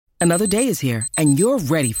Another day is here, and you're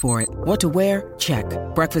ready for it. What to wear? Check.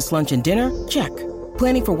 Breakfast, lunch, and dinner? Check.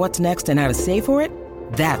 Planning for what's next and how to save for it?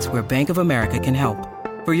 That's where Bank of America can help.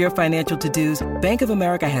 For your financial to-dos, Bank of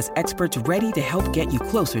America has experts ready to help get you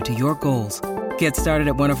closer to your goals. Get started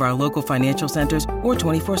at one of our local financial centers or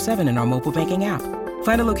 24/7 in our mobile banking app.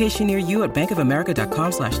 Find a location near you at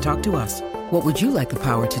bankofamerica.com/talktous. What would you like the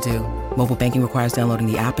power to do? Mobile banking requires downloading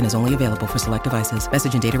the app and is only available for select devices.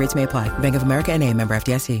 Message and data rates may apply. Bank of America N.A., member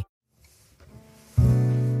FDIC.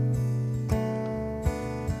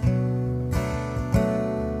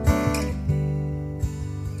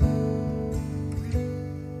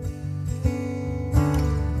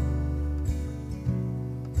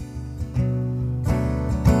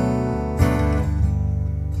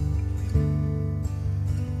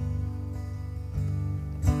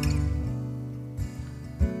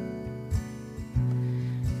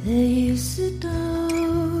 There you sit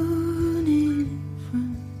down in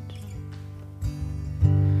front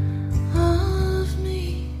of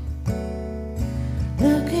me,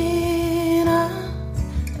 looking up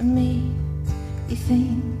at me. You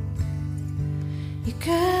think you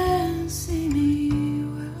can see me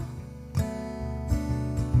well.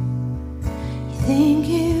 You think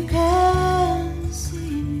you can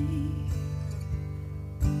see me.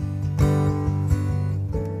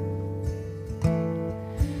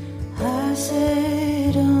 I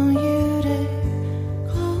said, don't you dare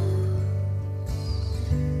close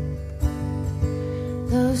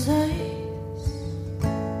those eyes, for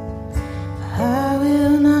I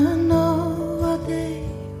will not know what they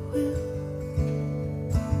will.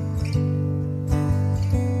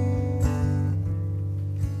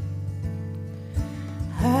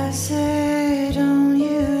 I said, don't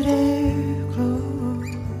you dare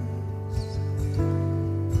close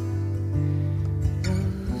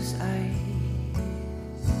those eyes.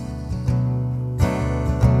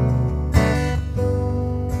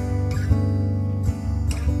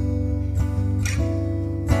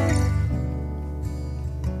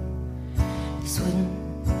 This wouldn't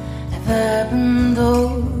have happened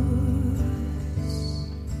those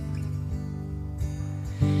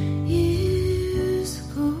years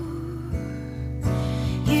ago.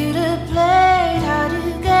 You'd have played hard to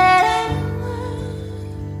get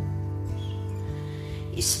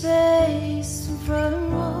your space in front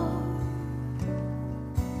row,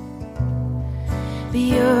 but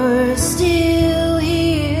you're still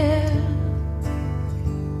here,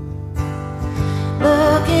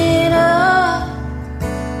 looking up.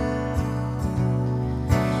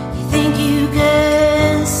 You think you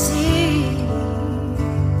can see.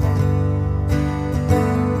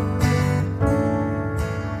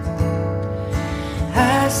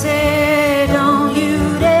 I said, don't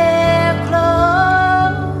you dare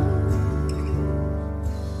close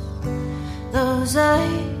those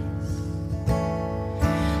eyes.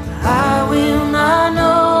 I will not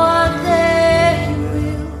know what they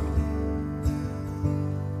will.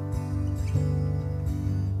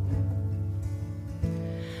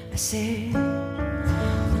 I said,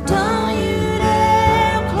 don't you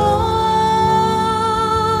dare close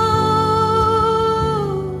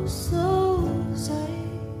those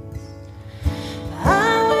eyes. I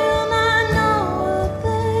will not know what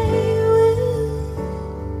they will.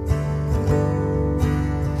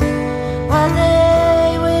 What they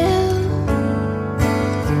will.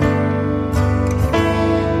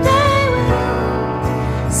 They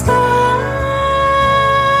will start.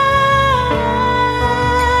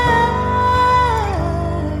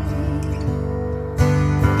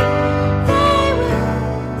 They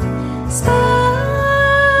will start.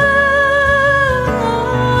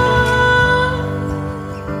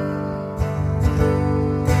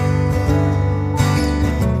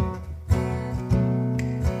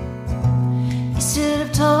 Instead of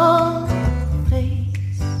tall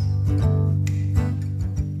face,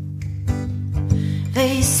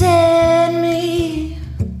 facing me,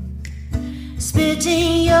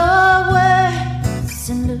 spitting your words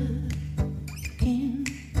and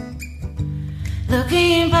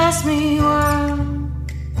looking past me while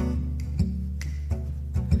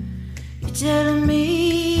you're telling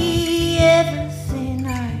me everything I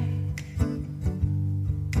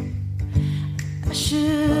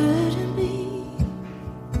shouldn't be.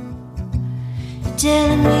 You're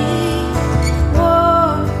telling me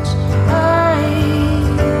what I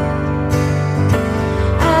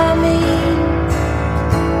mean.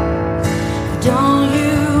 Don't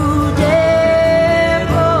you dare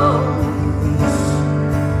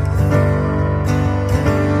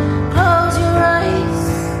close your eyes.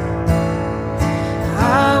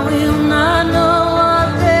 I will not know what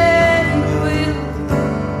they will.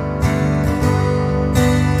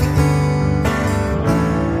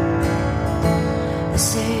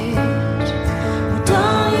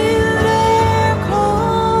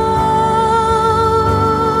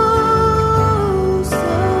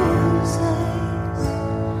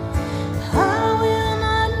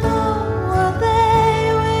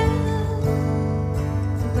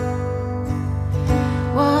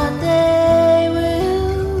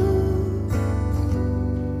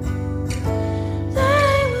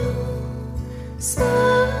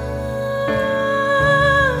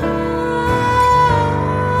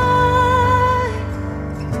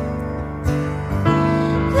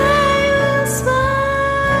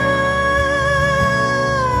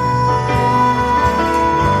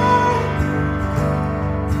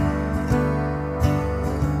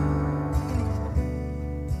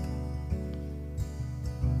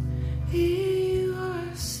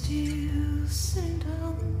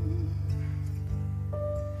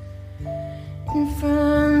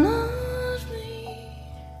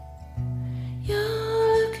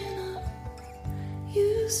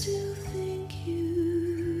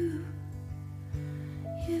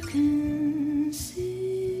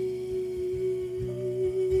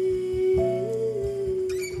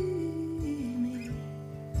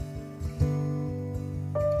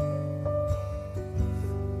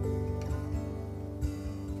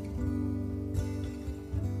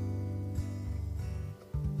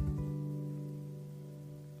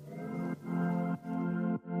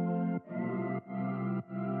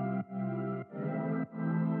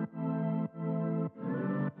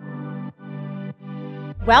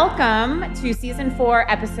 Welcome to Season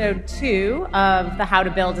 4, Episode 2 of the How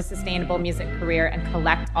to Build a Sustainable Music Career and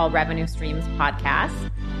Collect All Revenue Streams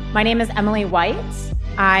podcast. My name is Emily White.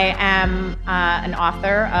 I am an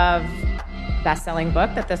author of a best-selling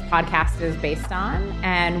book that this podcast is based on,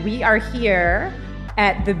 and we are here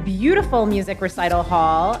at the beautiful Music Recital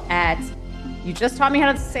Hall at, you just taught me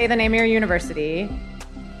how to say the name of your university.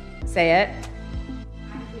 Say it.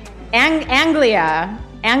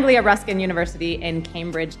 Anglia Ruskin University in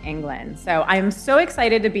Cambridge, England. So I am so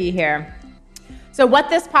excited to be here. So what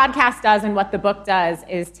this podcast does and what the book does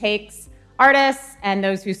is takes artists and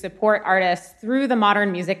those who support artists through the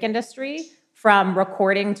modern music industry from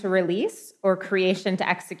recording to release or creation to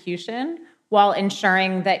execution while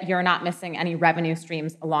ensuring that you're not missing any revenue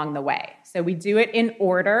streams along the way. So we do it in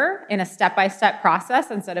order, in a step-by-step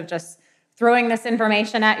process, instead of just throwing this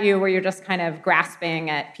information at you where you're just kind of grasping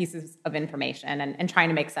at pieces of information and trying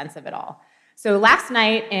to make sense of it all. So last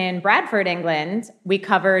night in Bradford, England, we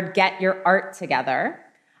covered Get Your Art Together.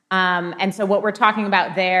 And so what we're talking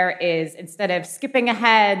about there is, instead of skipping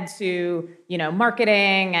ahead to,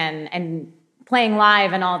 marketing and playing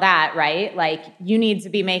live and all that, right? Like, you need to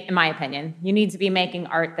be in my opinion, you need to be making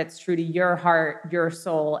art that's true to your heart, your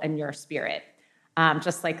soul, and your spirit.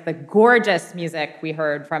 Just like the gorgeous music we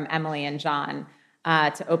heard from Emily and John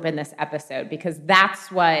to open this episode, because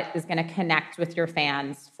that's what is going to connect with your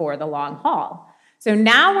fans for the long haul. So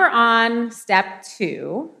now we're on step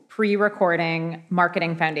 2, pre-recording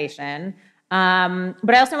marketing foundation. But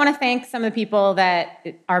I also want to thank some of the people that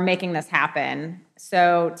are making this happen.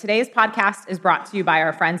 So today's podcast is brought to you by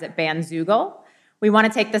our friends at Bandzoogle. We want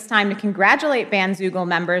to take this time to congratulate Bandzoogle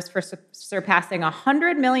members for surpassing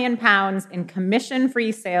 £100 million in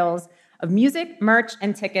commission-free sales of music, merch,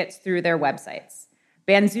 and tickets through their websites.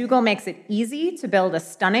 Bandzoogle makes it easy to build a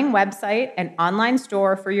stunning website and online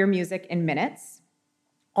store for your music in minutes.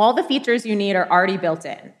 All the features you need are already built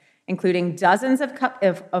in, including dozens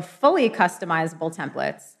of fully customizable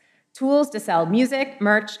templates, tools to sell music,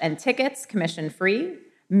 merch, and tickets commission-free,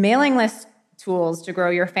 mailing list tools to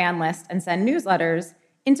grow your fan list and send newsletters,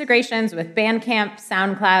 integrations with Bandcamp,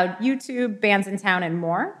 SoundCloud, YouTube, Bands in Town, and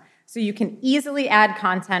more, so you can easily add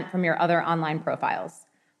content from your other online profiles.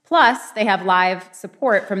 Plus, they have live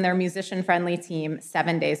support from their musician-friendly team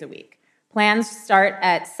 7 days a week. Plans start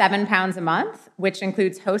at £7 a month, which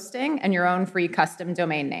includes hosting and your own free custom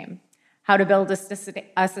domain name. How to Build a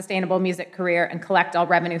Sustainable Music Career and Collect All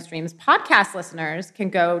Revenue Streams podcast listeners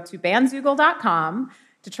can go to bandzoogle.com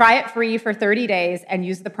to try it free for 30 days and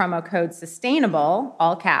use the promo code SUSTAINABLE,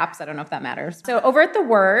 all caps, I don't know if that matters. So over at The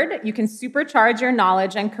Word, you can supercharge your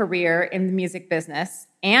knowledge and career in the music business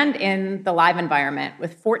and in the live environment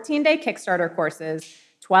with 14-day Kickstarter courses,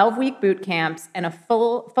 12-week boot camps, and a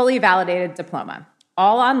fully validated diploma.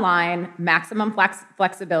 All online, maximum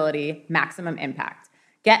flexibility, maximum impact.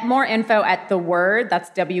 Get more info at The Word,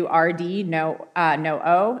 that's WRD.UK.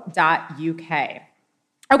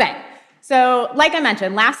 Okay. So like I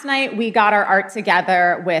mentioned, last night we got our art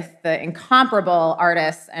together with the incomparable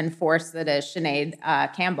artist and force that is Sinead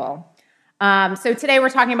Campbell. So today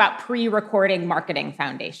we're talking about pre-recording marketing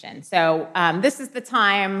foundation. So this is the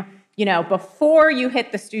time, before you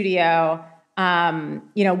hit the studio,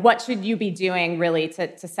 what should you be doing really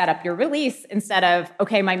to set up your release instead of,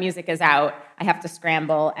 okay, my music is out, I have to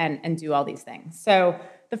scramble and do all these things. So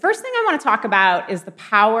the first thing I want to talk about is the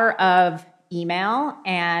power of email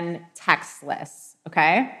and text lists,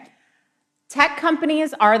 okay? Tech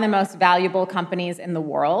companies are the most valuable companies in the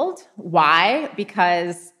world. Why?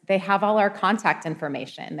 Because they have all our contact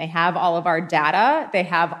information. They have all of our data. They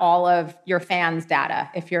have all of your fans' data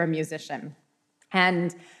if you're a musician.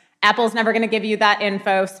 And Apple's never going to give you that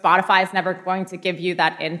info. Spotify's never going to give you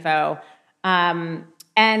that info. I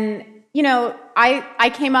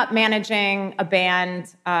came up managing a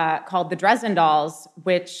band called the Dresden Dolls,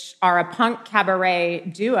 which are a punk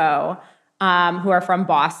cabaret duo who are from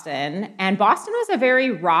Boston. And Boston was a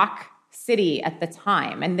very rock city at the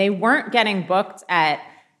time, and they weren't getting booked at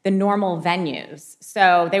the normal venues.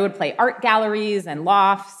 So they would play art galleries and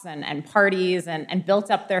lofts and parties and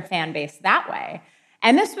built up their fan base that way.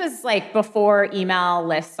 And this was like before email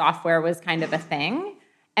list software was kind of a thing.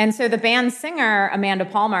 And so the band's singer, Amanda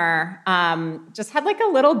Palmer, just had like a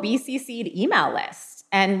little BCC'd email list.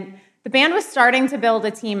 And the band was starting to build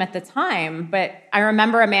a team at the time, but I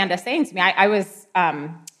remember Amanda saying to me, I was,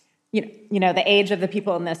 the age of the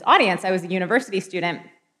people in this audience, I was a university student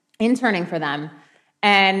interning for them.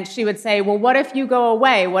 And she would say, well, what if you go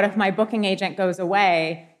away? What if my booking agent goes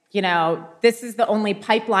away? This is the only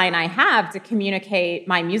pipeline I have to communicate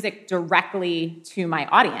my music directly to my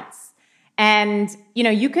audience. And,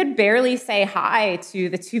 you could barely say hi to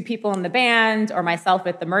the two people in the band or myself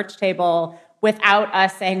at the merch table without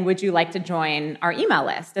us saying, would you like to join our email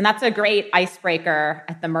list? And that's a great icebreaker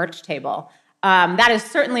at the merch table. That has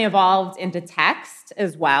certainly evolved into text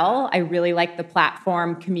as well. I really like the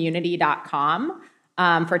platform community.com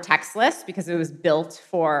for text lists because it was built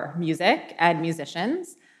for music and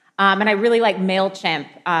musicians. And I really like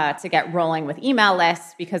MailChimp to get rolling with email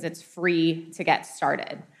lists because it's free to get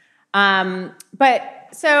started. When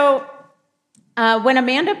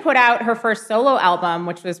Amanda put out her first solo album,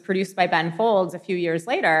 which was produced by Ben Folds a few years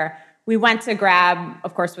later, we went to grab,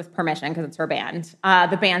 of course, with permission, because it's her band,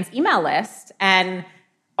 the band's email list. And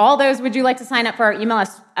all those, would you like to sign up for our email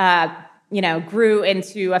list, grew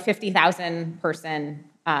into a 50,000-person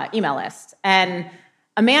email list. And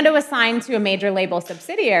Amanda was signed to a major label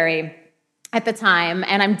subsidiary at the time,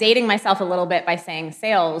 and I'm dating myself a little bit by saying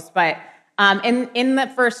sales, but in the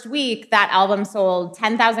first week, that album sold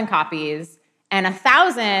 10,000 copies, and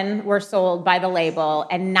 1,000 were sold by the label,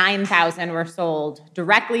 and 9,000 were sold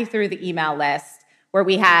directly through the email list, where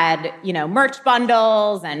we had, merch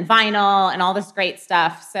bundles and vinyl and all this great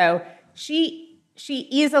stuff. So she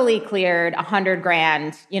easily cleared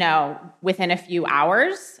 $100,000, within a few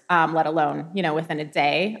hours, let alone, within a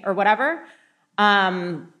day or whatever.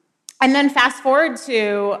 And then fast forward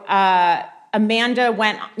to Amanda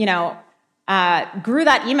went, grew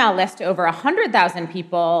that email list to over 100,000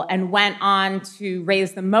 people and went on to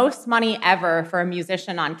raise the most money ever for a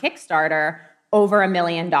musician on Kickstarter, over $1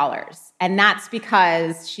 million. And that's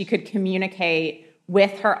because she could communicate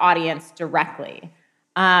with her audience directly.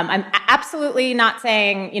 I'm absolutely not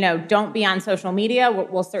saying, don't be on social media.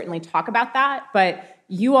 We'll certainly talk about that. But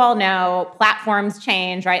you all know platforms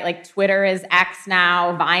change, right? Like Twitter is X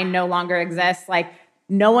now. Vine no longer exists. Like,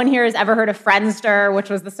 no one here has ever heard of Friendster, which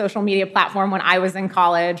was the social media platform when I was in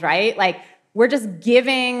college, right? Like, we're just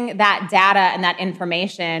giving that data and that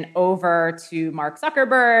information over to Mark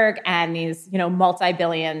Zuckerberg and these,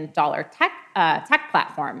 multi-billion-dollar tech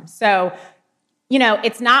platforms. So,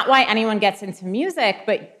 it's not why anyone gets into music,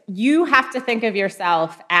 but you have to think of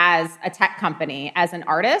yourself as a tech company, as an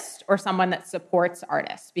artist or someone that supports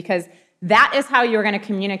artists, because that is how you're going to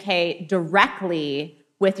communicate directly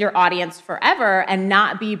with your audience forever and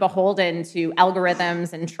not be beholden to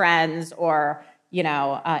algorithms and trends or,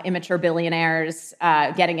 immature billionaires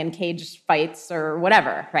getting in cage fights or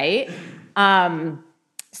whatever, right?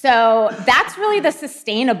 So that's really the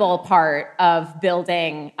sustainable part of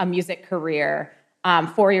building a music career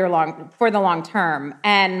for the long term.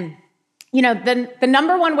 And, the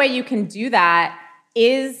number one way you can do that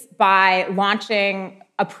is by launching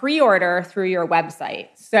a pre-order through your website.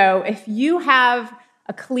 So if you have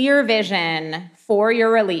a clear vision for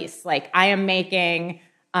your release, like I am making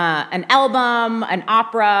an album, an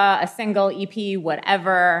opera, a single, EP,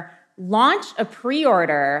 whatever, launch a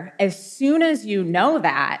pre-order as soon as you know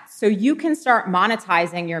that, so you can start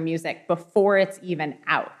monetizing your music before it's even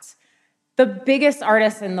out. The biggest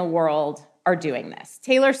artists in the world are doing this.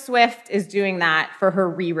 Taylor Swift is doing that for her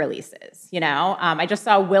re-releases. I just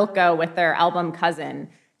saw Wilco with their album Cousin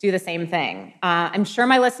do the same thing. I'm sure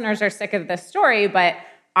my listeners are sick of this story, but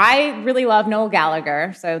I really love Noel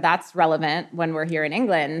Gallagher, so that's relevant when we're here in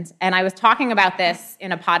England. And I was talking about this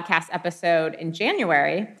in a podcast episode in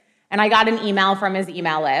January, and I got an email from his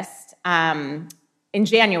email list in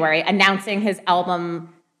January announcing his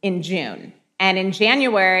album in June. And in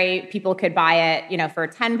January, people could buy it, for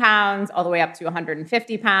 £10 all the way up to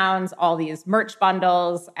 £150, all these merch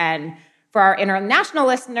bundles. And for our international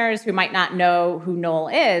listeners who might not know who Noel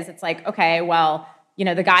is, it's like, okay, well,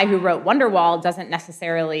 the guy who wrote Wonderwall doesn't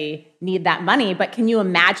necessarily need that money, but can you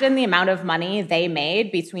imagine the amount of money they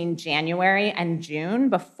made between January and June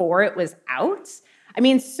before it was out? I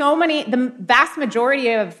mean, the vast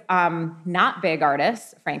majority of not big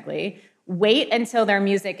artists, frankly, wait until their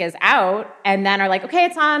music is out and then are like, okay,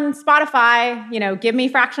 it's on Spotify, give me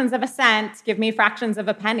fractions of a cent, give me fractions of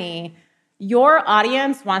a penny. Your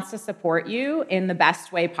audience wants to support you in the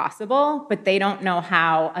best way possible, but they don't know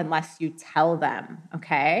how unless you tell them,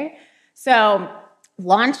 okay? So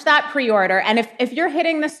launch that pre-order. And if you're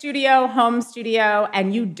hitting the home studio,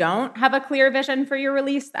 and you don't have a clear vision for your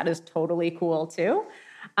release, that is totally cool too.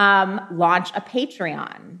 Launch a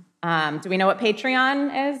Patreon. Do we know what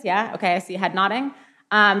Patreon is? Yeah? Okay, I see a head nodding.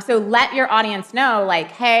 So let your audience know, like,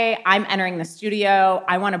 hey, I'm entering the studio.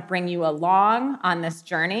 I want to bring you along on this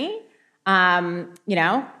journey.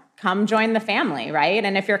 Come join the family, right?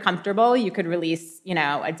 And if you're comfortable, you could release,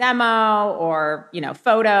 a demo or,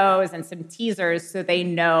 photos and some teasers so they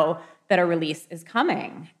know that a release is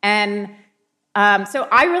coming. And so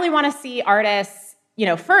I really want to see artists,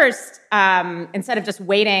 first, instead of just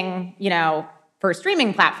waiting, for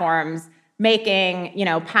streaming platforms, making,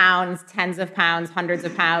 pounds, tens of pounds, hundreds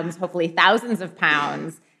of pounds, hopefully thousands of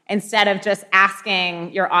pounds, instead of just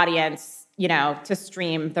asking your audience, to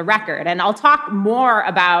stream the record. And I'll talk more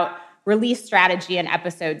about release strategy in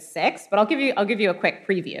episode 6, but I'll give you a quick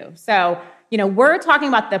preview. So, we're talking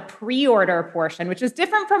about the pre-order portion, which is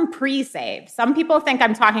different from pre-save. Some people think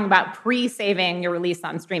I'm talking about pre-saving your release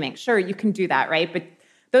on streaming. Sure, you can do that, right? But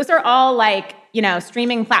those are all like,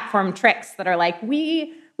 streaming platform tricks that are like,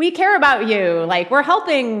 we care about you. Like, we're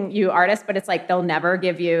helping you, artists, but it's like they'll never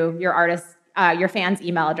give you your artists, your fans'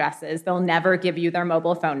 email addresses. They'll never give you their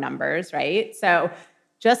mobile phone numbers, right? So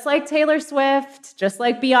just like Taylor Swift, just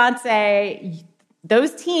like Beyonce,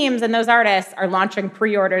 those teams and those artists are launching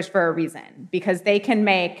pre-orders for a reason, because they can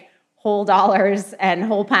make whole dollars and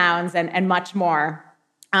whole pounds and much more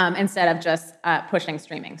instead of just pushing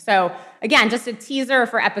streaming. So again, just a teaser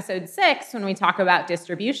for episode 6 when we talk about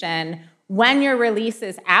distribution. When your release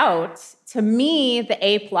is out, to me, the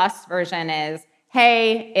A+ version is,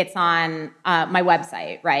 hey, it's on my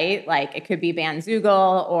website, right? Like, it could be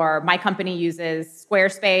Bandzoogle, or my company uses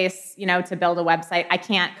Squarespace, to build a website. I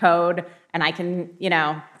can't code, and I can,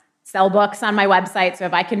 sell books on my website. So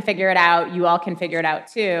if I can figure it out, you all can figure it out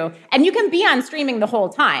too. And you can be on streaming the whole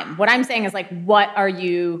time. What I'm saying is, like, what are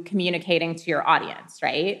you communicating to your audience,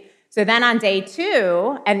 right? So then on day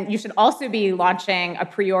 2, and you should also be launching a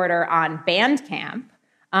pre-order on Bandcamp.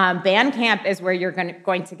 Bandcamp is where you're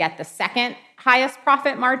going to get the second highest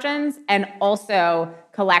profit margins and also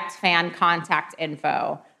collect fan contact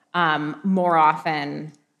info more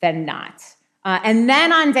often than not. And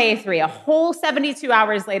then on day 3, a whole 72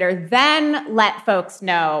 hours later, then let folks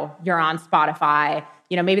know you're on Spotify.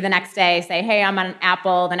 Maybe the next day say, hey, I'm on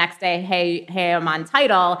Apple. The next day, hey, I'm on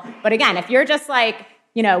Tidal. But again, if you're just like,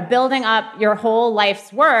 building up your whole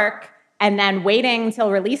life's work and then waiting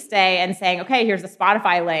till release day and saying, okay, here's a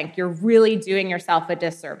Spotify link, you're really doing yourself a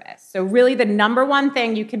disservice. So really the number one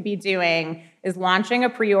thing you can be doing is launching a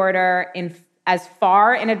pre-order as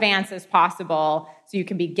far in advance as possible, so you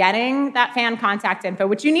can be getting that fan contact info,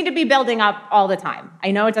 which you need to be building up all the time.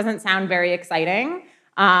 I know it doesn't sound very exciting,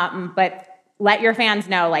 but let your fans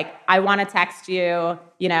know, like, I want to text you,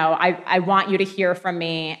 I want you to hear from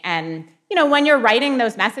me. And, when you're writing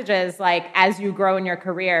those messages, like, as you grow in your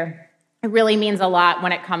career, it really means a lot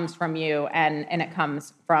when it comes from you and it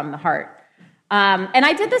comes from the heart. And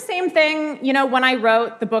I did the same thing, when I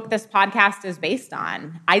wrote the book this podcast is based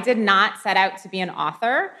on. I did not set out to be an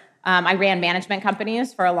author. I ran management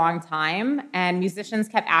companies for a long time, and musicians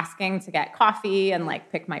kept asking to get coffee and,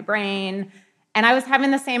 like, pick my brain. And I was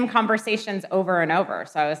having the same conversations over and over.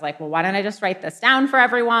 So I was like, well, why don't I just write this down for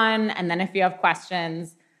everyone? And then if you have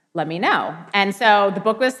questions, let me know. And so the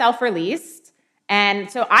book was self-released.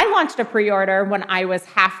 And so I launched a pre-order when I was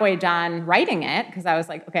halfway done writing it, because I was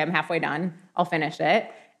like, okay, I'm halfway done. I'll finish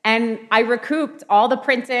it. And I recouped all the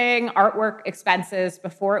printing, artwork expenses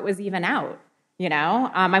before it was even out.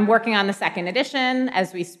 I'm working on the second edition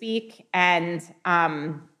as we speak, and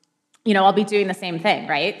I'll be doing the same thing,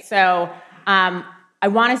 right? So I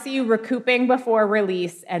want to see you recouping before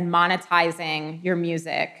release and monetizing your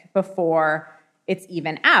music before it's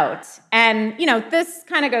even out. And, this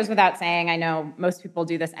kind of goes without saying. I know most people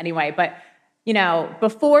do this anyway, but,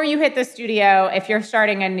 before you hit the studio, if you're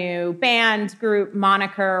starting a new band, group,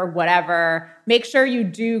 moniker, whatever, make sure you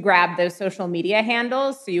do grab those social media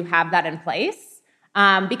handles so you have that in place.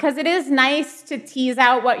 Because it is nice to tease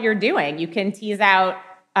out what you're doing. You can tease out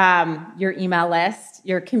your email list,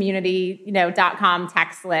 your community, .com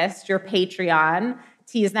text list, your Patreon.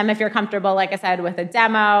 Tease them if you're comfortable, like I said, with a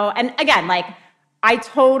demo. And again, like, I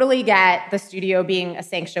totally get the studio being a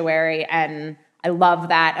sanctuary, and I love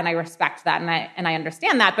that, and I respect that, and I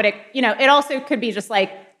understand that. But it also could be just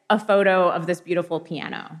like a photo of this beautiful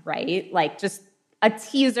piano, right? Like, just a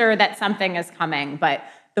teaser that something is coming. But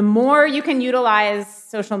the more you can utilize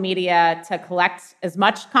social media to collect as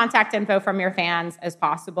much contact info from your fans as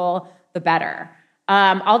possible, the better.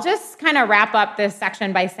 I'll just kind of wrap up this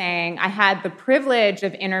section by saying I had the privilege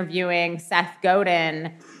of interviewing Seth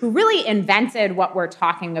Godin, who really invented what we're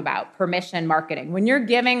talking about, permission marketing. When you're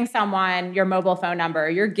giving someone your mobile phone number,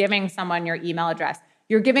 you're giving someone your email address,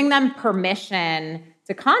 you're giving them permission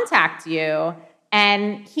to contact you.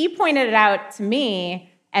 And he pointed it out to me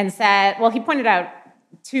and said, well, he pointed out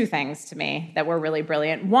 2 things to me that were really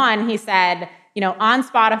brilliant. One, he said, on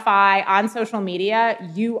Spotify, on social media,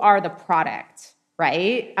 you are the product,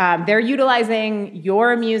 right? They're utilizing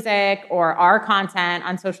your music or our content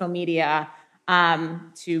on social media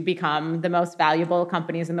to become the most valuable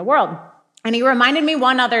companies in the world. And he reminded me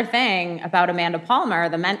one other thing about Amanda Palmer,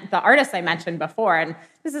 the artist I mentioned before. And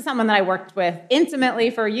this is someone that I worked with intimately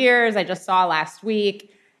for years. I just saw last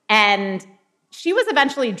week. And she was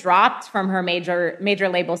eventually dropped from her major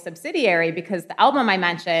label subsidiary because the album I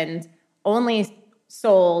mentioned only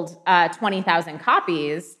sold 20,000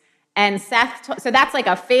 copies. And Seth, so that's like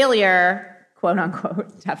a failure, quote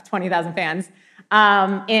unquote, to have 20,000 fans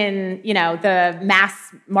in the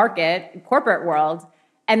mass market corporate world.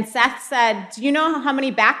 And Seth said, do you know how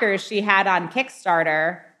many backers she had on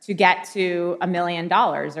Kickstarter to get to $1 million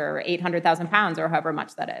or 800,000 pounds or however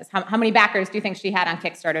much that is? How many backers do you think she had on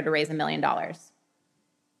Kickstarter to raise $1 million?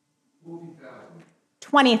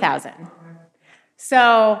 20,000.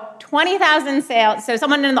 So 20,000 sales. So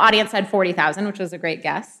someone in the audience said 40,000, which was a great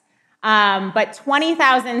guess. But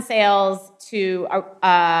 20,000 sales to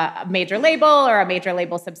a major label or a major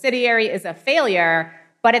label subsidiary is a failure.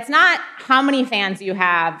 But it's not how many fans you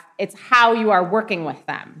have, it's how you are working with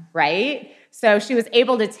them, right? So she was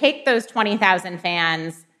able to take those 20,000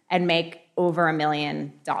 fans and make over $1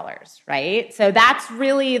 million, right? So that's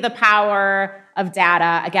really the power of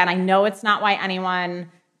data. Again, I know it's not why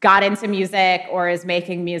anyone got into music or is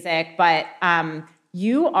making music, but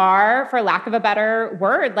you are, for lack of a better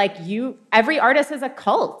word, every artist is a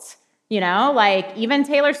cult. Even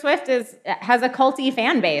Taylor Swift has a culty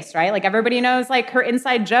fan base, right? Like everybody knows her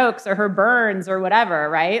inside jokes or her burns or whatever,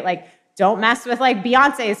 right? Don't mess with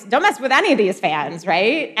Beyonce's, don't mess with any of these fans,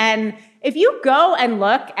 right? And if you go and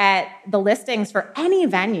look at the listings for any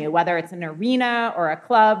venue, whether it's an arena or a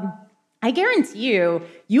club, I guarantee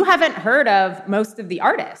you haven't heard of most of the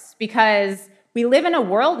artists because we live in a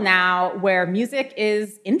world now where music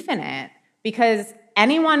is infinite because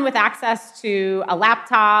anyone with access to a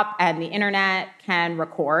laptop and the internet can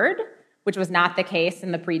record, which was not the case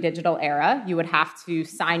in the pre-digital era. You would have to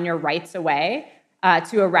sign your rights away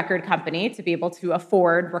to a record company to be able to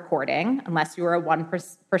afford recording, unless you were a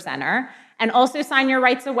 1%er, and also sign your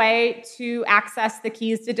rights away to access the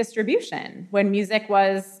keys to distribution when music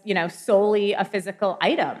was, solely a physical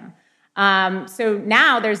item. So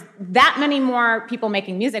now there's that many more people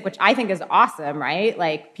making music, which I think is awesome,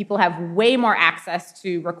 right? People have way more access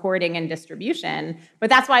to recording and distribution,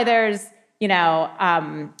 but that's why there's,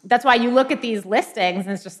 that's why you look at these listings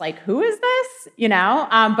and it's just who is this?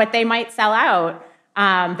 But they might sell out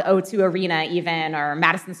the O2 Arena even, or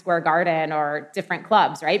Madison Square Garden or different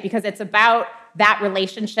clubs, right? Because it's about that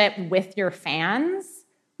relationship with your fans,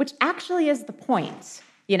 which actually is the point.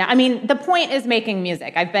 The point is making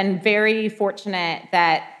music. I've been very fortunate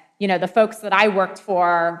that, the folks that I worked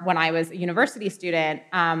for when I was a university student,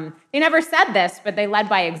 they never said this, but they led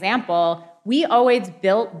by example. We always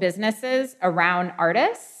built businesses around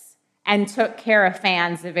artists and took care of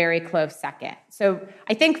fans a very close second. So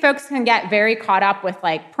I think folks can get very caught up with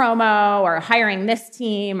promo or hiring this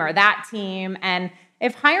team or that team. And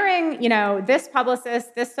if hiring, this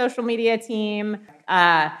publicist, this social media team,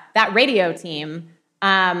 that radio team,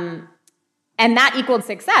 and that equaled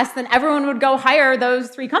success, then everyone would go hire those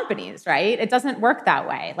 3 companies, right? It doesn't work that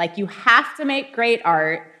way. You have to make great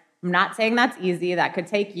art. I'm not saying that's easy. That could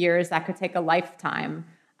take years. That could take a lifetime.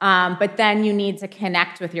 But then you need to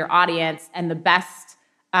connect with your audience, and the best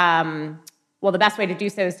way to do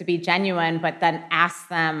so is to be genuine, but then ask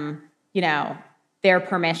them, their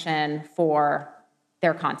permission for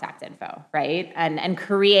their contact info, right? And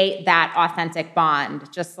create that authentic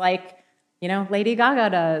bond, just like Lady Gaga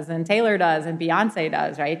does, and Taylor does, and Beyonce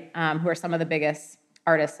does, right? Who are some of the biggest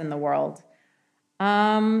artists in the world.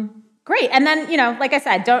 Great. And then, like I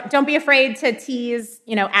said, don't be afraid to tease,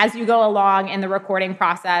 as you go along in the recording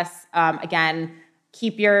process. Again,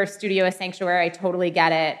 keep your studio a sanctuary. I totally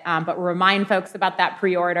get it. But remind folks about that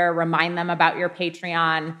pre-order. Remind them about your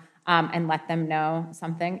Patreon, and let them know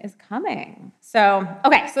something is coming. So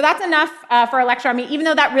that's enough for a lecture on me, even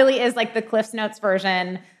though that really is the Cliff's Notes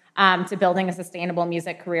version to building a sustainable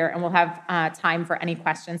music career, and we'll have time for any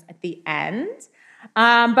questions at the end.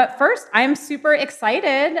 But first, I'm super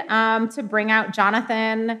excited to bring out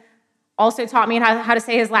Jonathan. Also taught me how to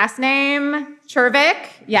say his last name, Czerwick.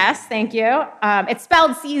 Yes, thank you. It's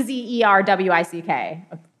spelled Czerwick.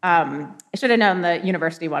 I should have known the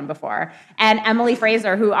university one before. And Emily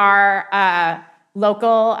Frazer, who are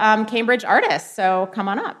local Cambridge artists. So come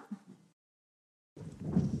on up.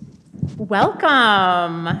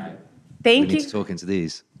 Welcome. Thank you. We need to talk into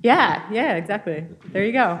these. Yeah, exactly. There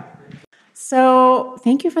you go. So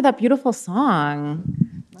thank you for that beautiful song.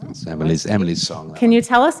 That's Emily's song. Can you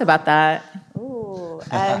tell us about that? Ooh,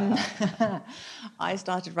 I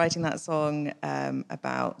started writing that song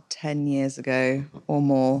about 10 years ago or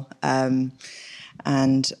more, and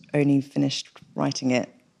only finished writing it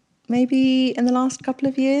maybe in the last couple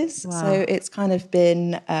of years. Wow. So it's kind of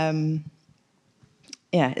been,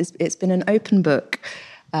 it's been an open book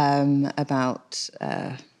about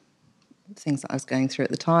things that I was going through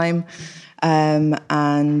at the time,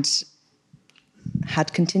 and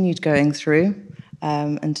had continued going through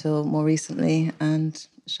until more recently, and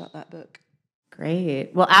shut that book.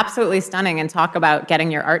 Great. Well, absolutely stunning. And talk about getting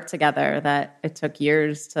your art together, that it took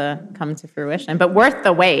years to come to fruition, but worth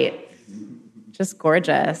the wait. Just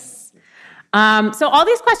gorgeous. So all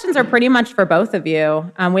these questions are pretty much for both of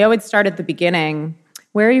you. We always start at the beginning.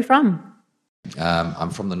 Where are you from?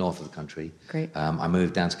 I'm from the north of the country. Great. I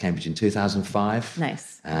moved down to Cambridge in 2005.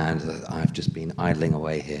 Nice. And I've just been idling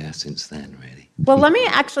away here since then, really. Well, let me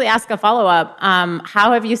actually ask a follow-up.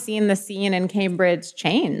 How have you seen the scene in Cambridge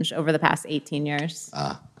change over the past 18 years?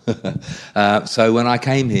 So when I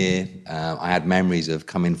came here, I had memories of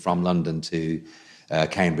coming from London to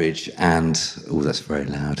Cambridge and, oh, that's very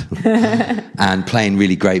loud, and playing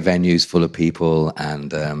really great venues full of people,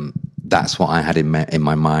 and that's what I had in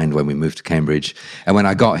my mind when we moved to Cambridge. And when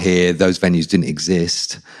I got here, those venues didn't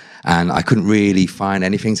exist, and I couldn't really find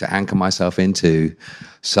anything to anchor myself into.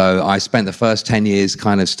 So I spent the first 10 years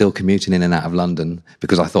kind of still commuting in and out of London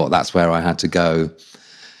because I thought that's where I had to go.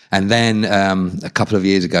 And then a couple of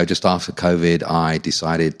years ago, just after COVID, I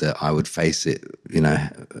decided that I would face it,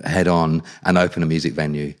 head on and open a music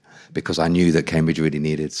venue, because I knew that Cambridge really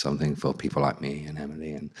needed something for people like me and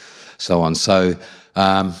Emily and so on. So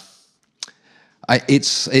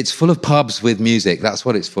it's full of pubs with music. That's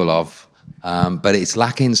what it's full of. But it's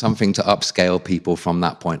lacking something to upscale people from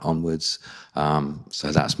that point onwards.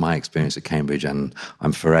 So that's my experience at Cambridge, and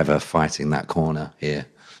I'm forever fighting that corner here.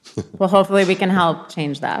 Well, hopefully we can help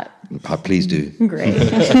change that. Please do. Great.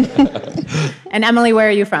 And Emily, where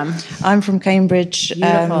are you from? I'm from Cambridge,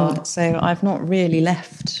 Beautiful. so I've not really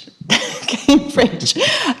left Cambridge.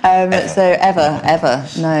 So ever,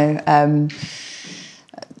 no.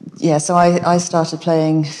 So I started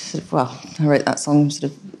playing, I wrote that song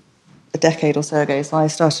sort of a decade or so ago, so I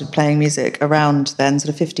started playing music around then, sort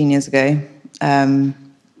of 15 years ago, and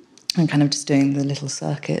kind of just doing the little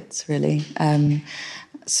circuits, really.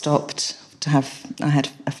 Stopped I had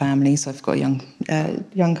a family, so I've got a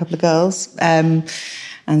young couple of girls, and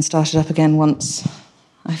started up again once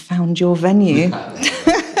I found your venue.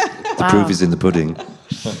 The proof is in the pudding.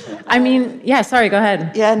 I mean, sorry, go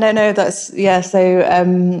ahead. Yeah, no, that's, so,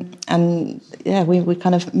 we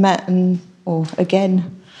kind of met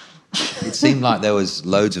again. It seemed like there was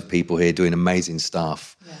loads of people here doing amazing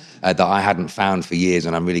stuff that I hadn't found for years,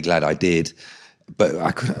 and I'm really glad I did. But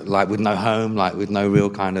I could, with no home, with no real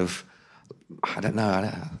kind of, I don't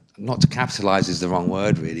know, not to capitalise is the wrong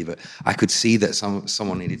word really, but I could see that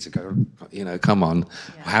someone needed to go, come on,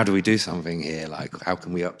 how do we do something here? How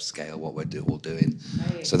can we upscale what we're all doing?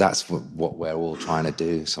 Right. So that's what we're all trying to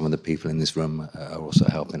do. Some of the people in this room are also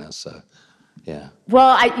helping us, so. Yeah.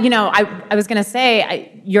 Well, I was going to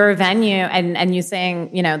say your venue and you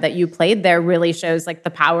saying, that you played there really shows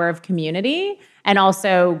the power of community and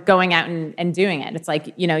also going out and doing it. It's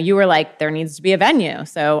you were like, there needs to be a venue.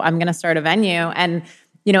 So I'm going to start a venue. And,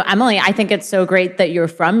 Emily, I think it's so great that you're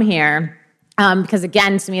from here. Because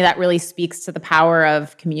again, to me, that really speaks to the power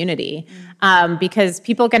of community. Because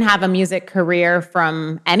people can have a music career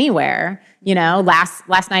from anywhere.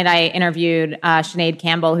 Last night I interviewed Sinead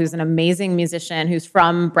Campbell, who's an amazing musician who's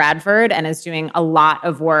from Bradford and is doing a lot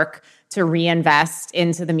of work to reinvest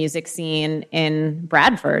into the music scene in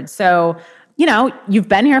Bradford. So, you've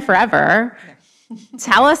been here forever.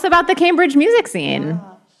 Tell us about the Cambridge music scene.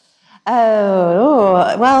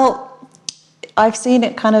 Well, I've seen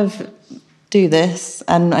it kind of do this,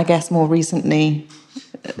 and I guess more recently,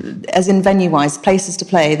 as in venue-wise, places to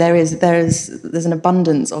play, there's an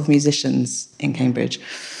abundance of musicians in Cambridge,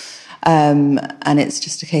 and it's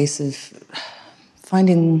just a case of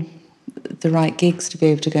finding the right gigs to be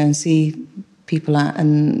able to go and see people at,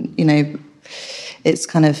 and it's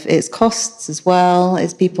costs as well.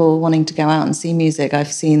 It's people wanting to go out and see music.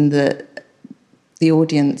 I've seen that the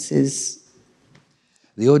audience is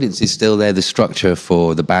still there. The structure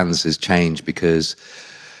for the bands has changed because,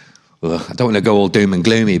 well, I don't want to go all doom and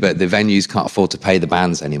gloomy, but the venues can't afford to pay the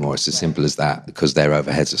bands anymore. It's as simple as that, because their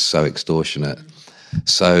overheads are so extortionate.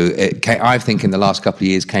 So I think in the last couple of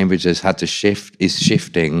years, Cambridge is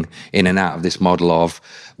shifting in and out of this model of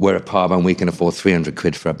we're a pub and we can afford 300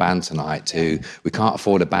 quid for a band tonight to we can't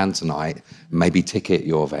afford a band tonight, maybe ticket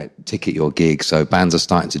your gig. So bands are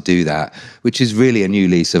starting to do that, which is really a new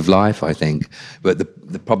lease of life, I think. But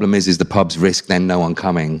the problem is the pubs risk then no one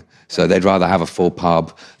coming. So they'd rather have a full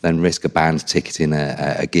pub than risk a band ticketing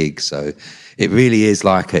a gig. So it really is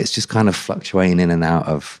it's just kind of fluctuating in and out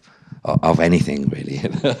of of anything really.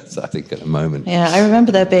 So I think at the moment. Yeah, I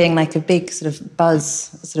remember there being like a big sort of buzz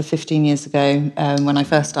sort of 15 years ago when I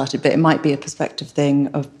first started, but it might be a perspective thing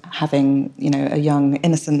of having, you know, a young,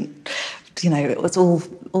 innocent, you know, it was all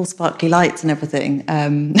sparkly lights and everything.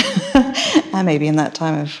 And maybe in that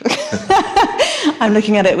time of... I'm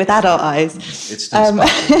looking at it with adult eyes. It still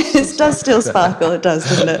sparkles. It does still sparkle, it does,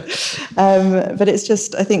 doesn't it? But it's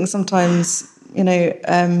just, I think sometimes, you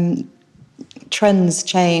know, trends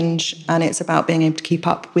change, and it's about being able to keep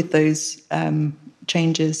up with those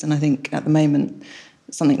changes. And I think at the moment,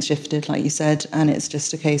 something's shifted, like you said, and it's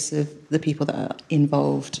just a case of the people that are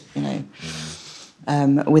involved, you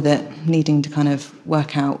know, with it, needing to kind of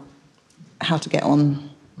work out how to get on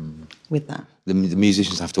with that. The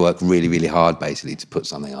musicians have to work really, really hard, basically, to put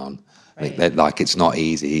something on. Right. Like it's not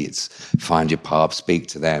easy. It's find your pub, speak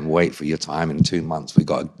to them, wait for your time. In 2 months, we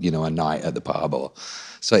got a night at the pub,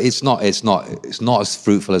 so it's not as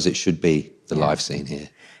fruitful as it should be. The live scene here.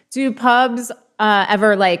 Do pubs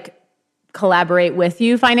ever like collaborate with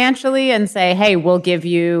you financially and say, "Hey, we'll give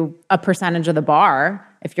you a percentage of the bar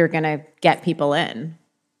if you're going to get people in"?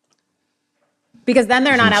 Because then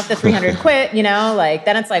they're not out the 300 quid, you know, like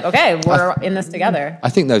then it's like, okay, we're in this together. I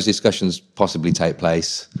think those discussions possibly take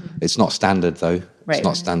place. It's not standard though. Right. It's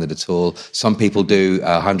not standard at all. Some people do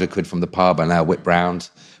 100 quid from the pub and now whip round,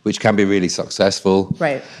 which can be really successful.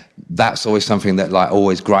 Right. That's always something that like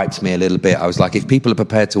always gripes me a little bit. I was like, if people are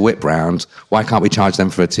prepared to whip round, why can't we charge them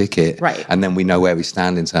for a ticket? Right. And then we know where we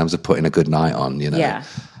stand in terms of putting a good night on, you know? Yeah.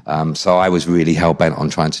 So I was really hell-bent on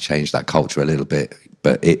trying to change that culture a little bit,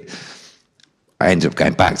 but I ended up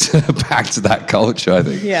going back to that culture, I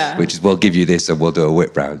think. Yeah. Which is, we'll give you this and we'll do a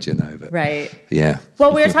whip round, you know. But, right. Yeah.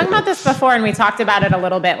 Well, we were talking about this before, and we talked about it a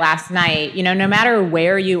little bit last night. You know, no matter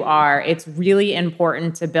where you are, it's really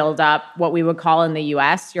important to build up what we would call in the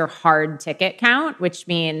US your hard ticket count, which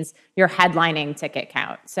means your headlining ticket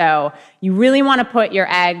count. So you really want to put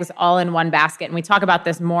your eggs all in one basket. And we talk about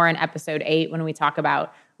this more in episode 8 when we talk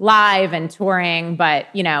about live and touring. But,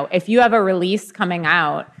 you know, if you have a release coming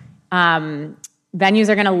out, venues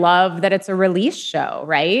are going to love that it's a release show,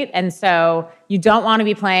 right? And so you don't want to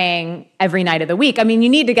be playing every night of the week. I mean, you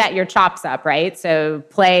need to get your chops up, right? So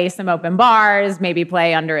play some open bars, maybe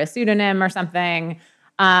play under a pseudonym or something.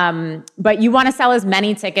 But you want to sell as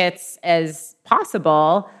many tickets as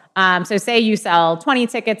possible. So say you sell 20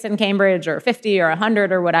 tickets in Cambridge or 50 or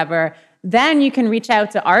 100 or whatever, then you can reach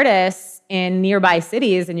out to artists in nearby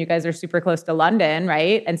cities, and you guys are super close to London,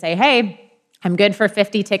 right? And say, hey, I'm good for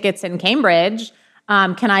 50 tickets in Cambridge.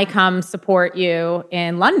 Can I come support you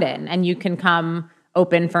in London? And you can come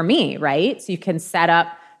open for me, right? So you can set up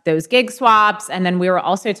those gig swaps. And then we were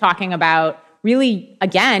also talking about really,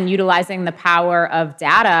 again, utilizing the power of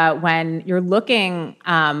data when you're looking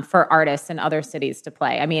for artists in other cities to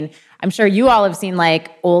play. I mean, I'm sure you all have seen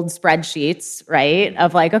like old spreadsheets, right?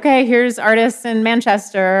 Of like, okay, here's artists in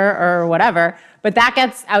Manchester or whatever. But that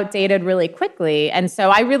gets outdated really quickly. And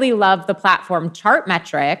so I really love the platform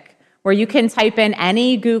Chartmetric, where you can type in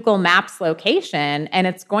any Google Maps location, and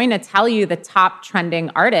it's going to tell you the top trending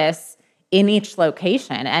artists in each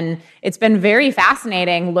location. And it's been very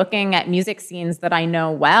fascinating looking at music scenes that I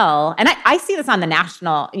know well. And I see this on the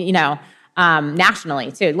national, you know,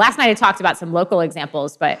 nationally too. Last night I talked about some local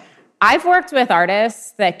examples, but I've worked with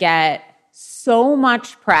artists that get so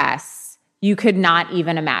much press you could not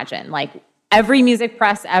even imagine. Like every music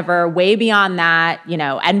press ever, way beyond that, you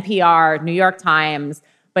know, NPR, New York Times,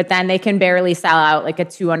 but then they can barely sell out like a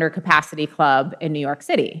 200 capacity club in New York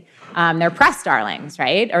City. They're press darlings,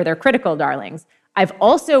 right? Or they're critical darlings. I've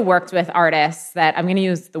also worked with artists that, I'm going to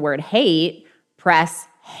use the word hate, press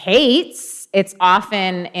hates. It's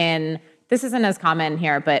often in, this isn't as common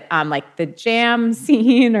here, but like the jam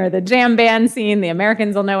scene or the jam band scene, the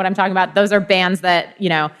Americans will know what I'm talking about. Those are bands that, you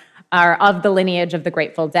know, are of the lineage of the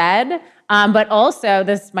Grateful Dead. But also,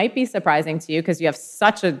 this might be surprising to you because you have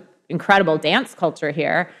such an incredible dance culture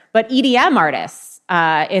here, but EDM artists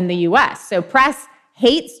in the US. So press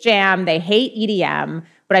hates jam, they hate EDM,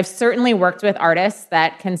 but I've certainly worked with artists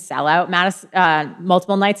that can sell out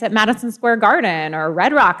multiple nights at Madison Square Garden or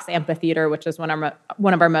Red Rocks Amphitheater, which is one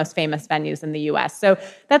of our most famous venues in the US. So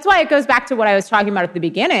that's why it goes back to what I was talking about at the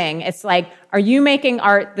beginning. It's like, are you making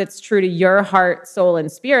art that's true to your heart, soul, and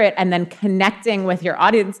spirit, and then connecting with your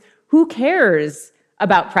audience? Who cares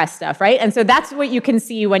about press stuff, right? And so that's what you can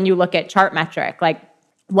see when you look at Chartmetric. Like,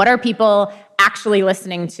 what are people actually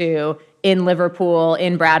listening to in Liverpool,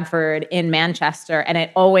 in Bradford, in Manchester? And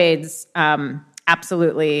it always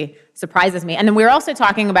absolutely surprises me. And then we were also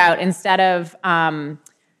talking about, instead of,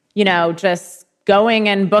 you know, just going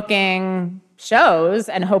and booking shows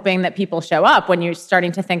and hoping that people show up when you're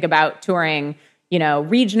starting to think about touring,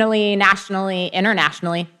 regionally, nationally,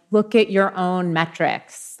 internationally. Look at your own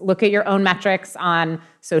metrics. Look at your own metrics on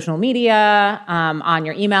social media, on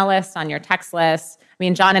your email list, on your text list. I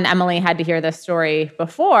mean, John and Emily had to hear this story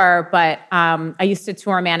before, but I used to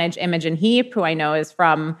tour manage Imogen Heap, who I know is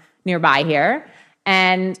from nearby here.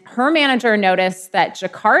 And her manager noticed that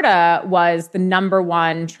Jakarta was the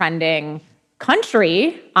 #1 trending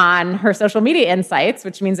country on her social media insights,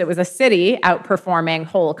 which means it was a city outperforming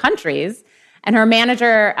whole countries. And her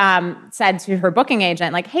manager said to her booking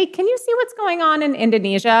agent, like, hey, can you see what's going on in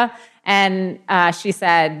Indonesia? And she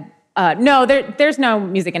said, no, there's no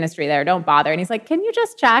music industry there. Don't bother. And he's like, can you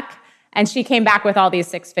just check? And she came back with all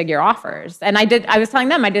these 6-figure offers. And I was telling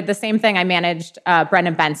them I did the same thing. I managed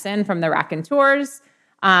Brendan Benson from the Raconteurs.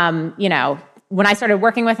 When I started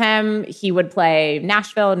working with him, he would play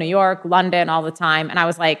Nashville, New York, London all the time. And I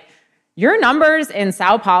was like, your numbers in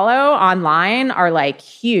Sao Paulo online are like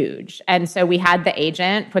huge. And so we had the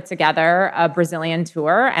agent put together a Brazilian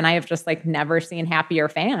tour, and I have just like never seen happier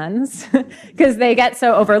fans because they get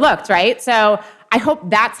so overlooked, right? So I hope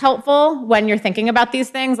that's helpful when you're thinking about these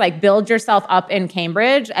things, like build yourself up in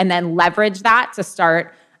Cambridge and then leverage that to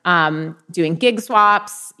start doing gig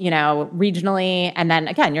swaps, regionally. And then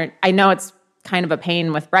again, I know it's kind of a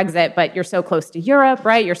pain with Brexit, but you're so close to Europe,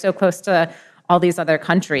 right? You're so close to all these other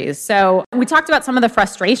countries. So we talked about some of the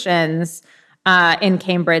frustrations in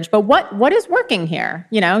Cambridge, but what is working here?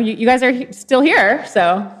 You guys are still here,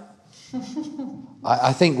 so.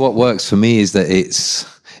 I think what works for me is that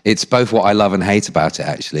it's both what I love and hate about it,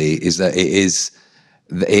 actually, is that it is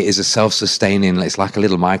a self-sustaining, it's like a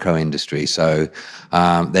little micro industry. So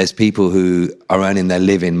there's people who are earning their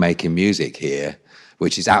living making music here,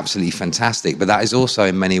 which is absolutely fantastic. But that is also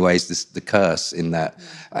in many ways the curse in that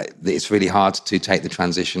it's really hard to take the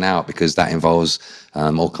transition out because that involves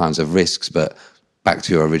all kinds of risks. But back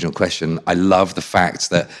to your original question, I love the fact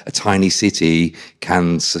that a tiny city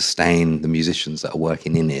can sustain the musicians that are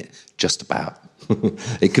working in it just about.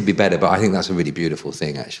 It could be better, but I think that's a really beautiful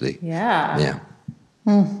thing, actually. Yeah.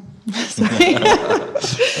 Sorry.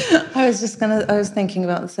 I was thinking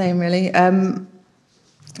about the same, really.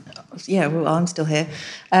 Well, I'm still here.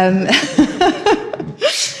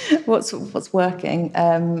 What's working?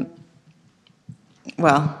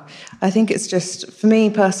 Well, I think it's just, for me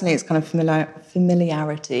personally, it's kind of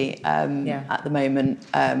familiarity at the moment,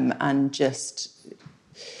 and just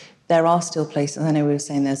there are still places. I know we were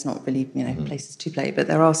saying there's not really places to play, but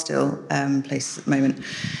there are still places at the moment,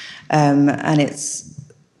 and it's,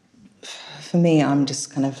 for me, I'm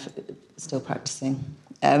just kind of still practicing.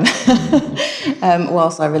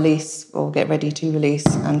 Whilst I release or get ready to release,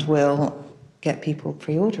 and will get people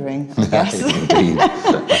pre-ordering, I guess.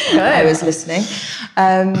 I was listening.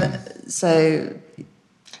 So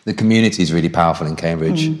the community is really powerful in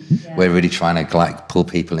Cambridge. We're really trying to pull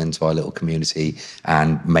people into our little community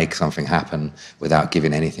and make something happen without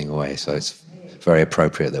giving anything away. So it's very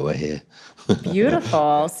appropriate that we're here.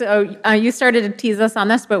 Beautiful. So you started to tease us on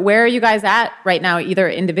this, but where are you guys at right now, either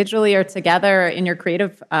individually or together in your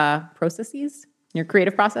creative processes, your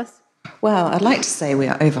creative process? Well, I'd like to say we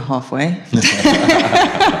are over halfway.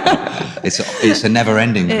 It's a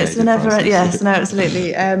never-ending process. Yes, no,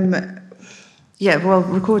 absolutely.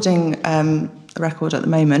 Recording a record at the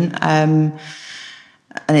moment, and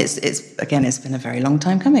it's been a very long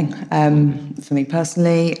time coming. For me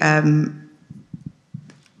personally,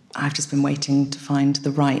 I've just been waiting to find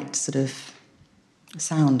the right sort of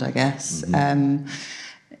sound, I guess,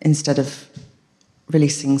 instead of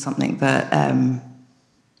releasing something that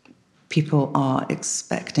people are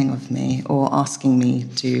expecting of me or asking me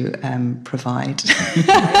to provide.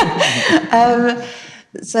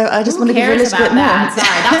 So I just want to give you a little bit more.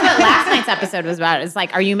 Sorry, that's what last night's episode was about. It's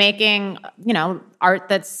like, are you making, art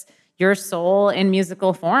that's your soul in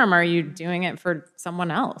musical form? Or are you doing it for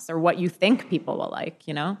someone else or what you think people will like,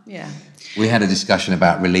 Yeah. We had a discussion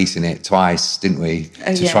about releasing it twice, didn't we?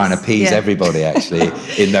 To try and appease everybody, actually,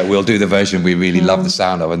 in that we'll do the version we really love the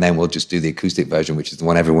sound of, and then we'll just do the acoustic version, which is the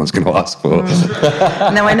one everyone's going to ask for.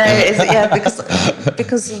 No, I know.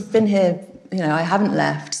 Because I've been here, I haven't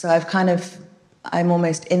left, so I'm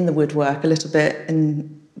almost in the woodwork a little bit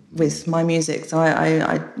with my music. So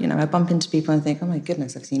I bump into people and think, oh my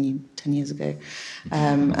goodness, I've seen you 10 years ago.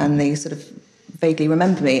 And they sort of vaguely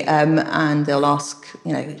remember me. And they'll ask,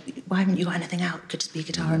 why haven't you got anything out? Could just be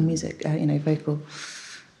guitar and music, vocal.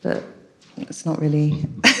 But it's not really...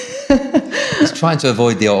 It's trying to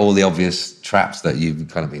avoid all the obvious traps that you've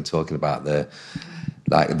kind of been talking about, the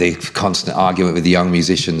like the constant argument with the young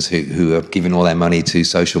musicians who are giving all their money to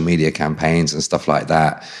social media campaigns and stuff like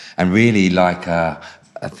that. And really, like, I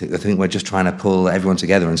think we're just trying to pull everyone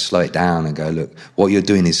together and slow it down and go, look, what you're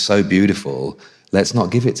doing is so beautiful. Let's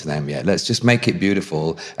not give it to them yet. Let's just make it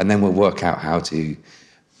beautiful, and then we'll work out how to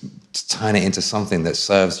turn it into something that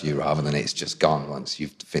serves you rather than it's just gone once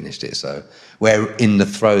you've finished it. So we're in the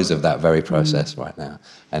throes of that very process right now.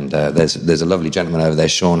 And there's a lovely gentleman over there,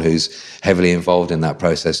 Sean, who's heavily involved in that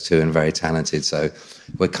process too and very talented. So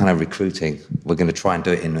we're kind of recruiting. We're going to try and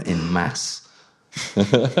do it in mass.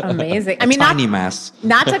 Amazing. I mean, tiny mass.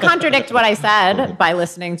 Not to contradict what I said by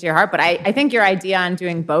listening to your heart, but I think your idea on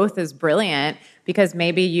doing both is brilliant, because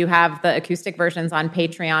maybe you have the acoustic versions on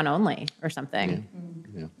Patreon only or something.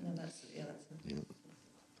 Yeah.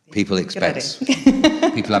 People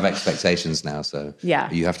people have expectations now, so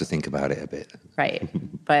you have to think about it a bit. Right.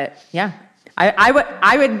 But yeah, I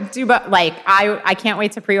would do, but like, I can't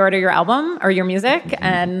wait to pre-order your album or your music,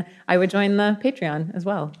 and I would join the Patreon as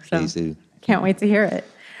well. So please do. Can't wait to hear it.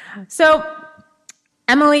 So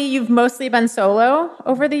Emily, you've mostly been solo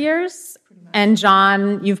over the years, and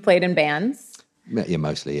John, you've played in bands. Yeah,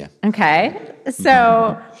 mostly, yeah. Okay.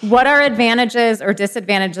 So what are advantages or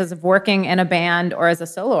disadvantages of working in a band or as a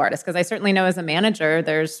solo artist? Because I certainly know as a manager,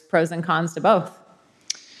 there's pros and cons to both.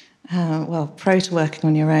 Well, pro to working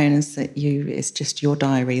on your own is that it's just your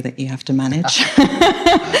diary that you have to manage.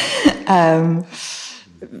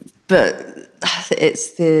 But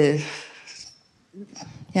it's the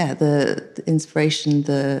inspiration,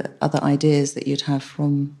 the other ideas that you'd have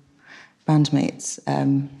from bandmates.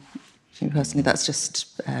 I think personally, that's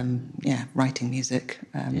just writing music,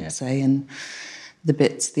 say, and the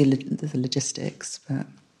bits, the logistics. But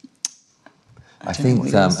I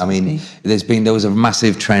think there was a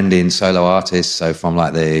massive trend in solo artists. So from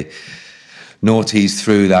like the noughties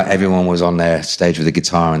through that, everyone was on their stage with a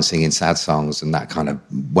guitar and singing sad songs, and that kind of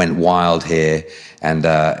went wild here. And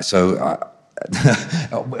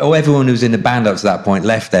everyone who was in the band up to that point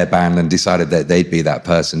left their band and decided that they'd be that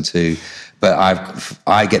person too. But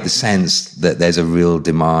I get the sense that there's a real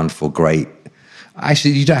demand for great.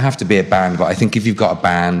 Actually, you don't have to be a band, but I think if you've got a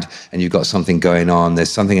band and you've got something going on, there's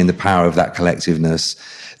something in the power of that collectiveness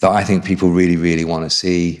that I think people really, really want to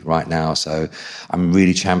see right now. So I'm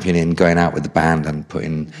really championing going out with the band and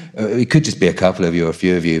putting. It could just be a couple of you or a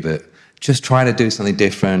few of you, but just try to do something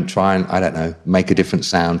different. Try and, I don't know, make a different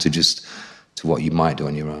sound to what you might do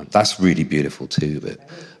on your own. That's really beautiful too. But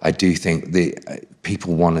I do think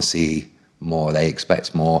people want to see more, they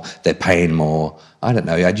expect more, they're paying more. I don't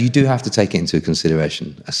know. You do have to take it into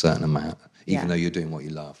consideration a certain amount, even though you're doing what you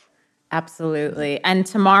love. Absolutely. And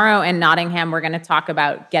tomorrow in Nottingham, we're going to talk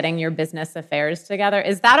about getting your business affairs together.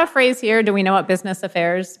 Is that a phrase here? Do we know what business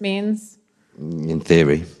affairs means? In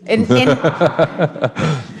theory. In the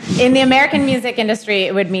American music industry,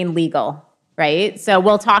 it would mean legal. Right. So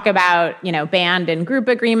we'll talk about, band and group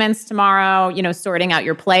agreements tomorrow, sorting out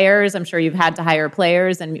your players. I'm sure you've had to hire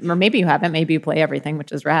players, or maybe you haven't. Maybe you play everything,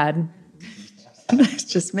 which is rad. It's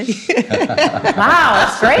just me. Wow,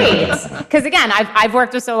 that's great. Because again, I've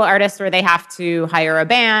worked with solo artists where they have to hire a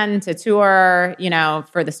band to tour,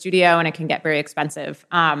 for the studio, and it can get very expensive.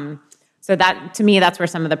 So that, to me, that's where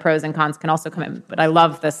some of the pros and cons can also come in. But I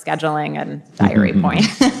love the scheduling and diary point.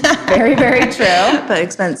 Very, very true. But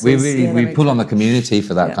expensive. We pull on the community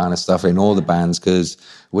for that kind of stuff in all the bands, because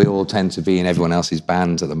we all tend to be in everyone else's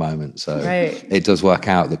bands at the moment. So it does work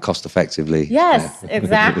out that cost effectively. Yes,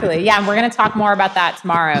 exactly. Yeah, and we're going to talk more about that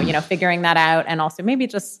tomorrow, figuring that out, and also maybe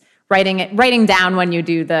just writing down when you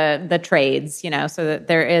do the trades, so that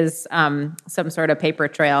there is some sort of paper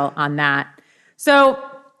trail on that. So,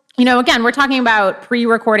 again, we're talking about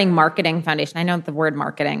pre-recording marketing foundation. I know the word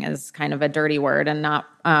marketing is kind of a dirty word and not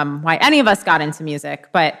why any of us got into music,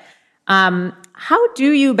 but how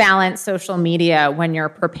do you balance social media when you're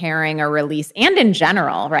preparing a release and in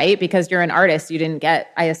general, right? Because you're an artist, I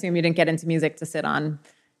assume you didn't get into music to sit on,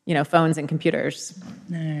 phones and computers.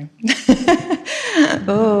 No.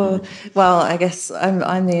 Oh, well, I guess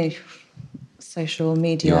I'm the social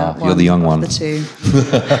media one. You're the young one. The two.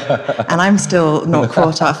 And I'm still not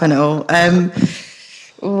caught up in it all.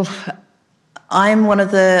 I'm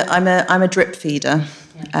a drip feeder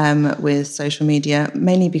with social media,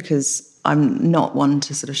 mainly because I'm not one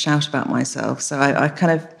to sort of shout about myself. So I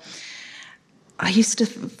used to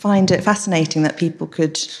find it fascinating that people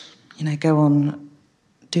could, go on,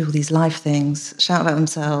 do all these live things, shout about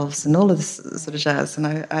themselves and all of this sort of jazz.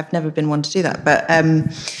 And I've never been one to do that. But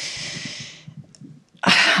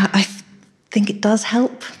I think it does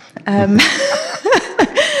help to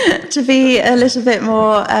be a little bit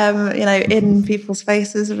more, in people's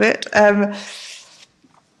faces a bit.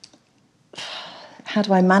 how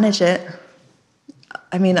do I manage it?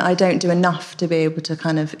 I mean, I don't do enough to be able to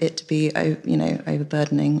kind of it to be,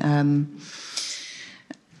 overburdening.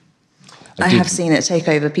 I have seen it take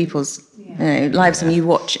over people's lives, and you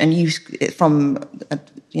watch, and from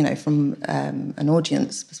an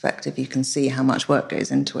audience perspective, you can see how much work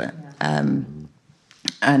goes into it, and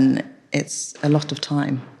it's a lot of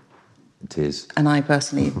time. It is. And I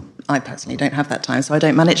personally don't have that time, so I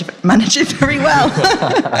don't manage it very well.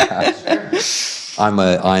 I'm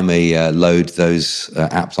a load those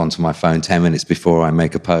apps onto my phone 10 minutes before I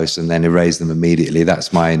make a post and then erase them immediately.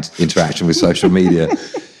 That's my interaction with social media.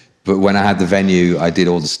 But when I had the venue, I did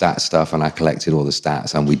all the stats stuff and I collected all the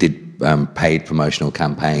stats, and we did paid promotional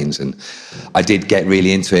campaigns, and I did get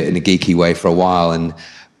really into it in a geeky way for a while. And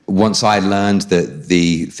once I learned that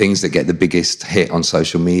the things that get the biggest hit on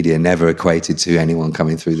social media never equated to anyone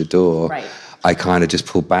coming through the door, right, I kind of just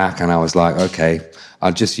pulled back, and I was like, okay,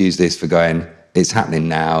 I'll just use this for going, it's happening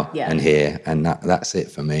now and here, and that's it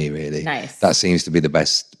for me, really. Nice. That seems to be the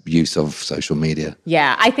best use of social media.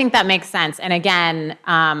 Yeah, I think that makes sense. And again,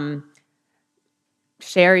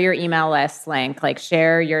 share your email list link, like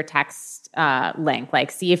share your text link, like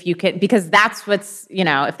see if you can, because that's what's,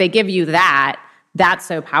 if they give you that, that's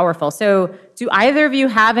so powerful. So do either of you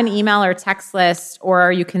have an email or text list, or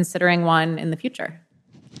are you considering one in the future?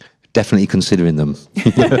 Definitely considering them.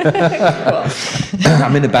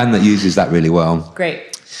 I'm in a band that uses that really well.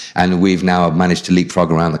 Great. And we've now managed to leapfrog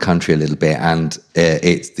around the country a little bit, and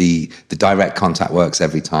it's the direct contact works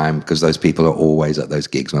every time, because those people are always at those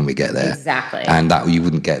gigs when we get there. Exactly. And that you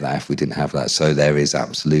wouldn't get that if we didn't have that. So there is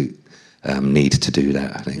absolute need to do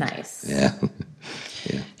that, I think. Nice. Yeah.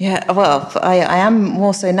 Yeah, well, I am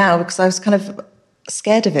more so now, because I was kind of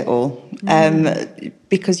scared of it all,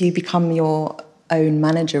 because you become your own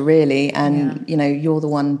manager, really, and you're the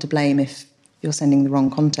one to blame if you're sending the wrong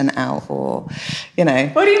content out, or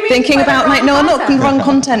what do you mean thinking about I'm not wrong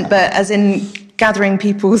content, but as in gathering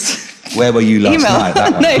people's where were you last night?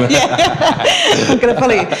 I'm going to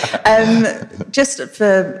follow you. Just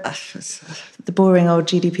for the boring old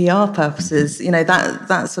GDPR purposes,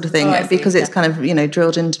 that sort of thing, because it's kind of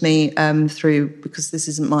drilled into me because this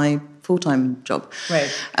isn't my full-time job,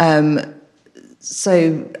 right?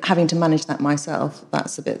 So having to manage that myself,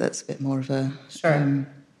 that's a bit more of a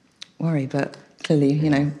worry, but clearly,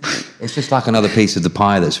 It's just like another piece of the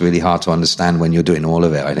pie that's really hard to understand when you're doing all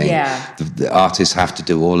of it, I think. Yeah. The artists have to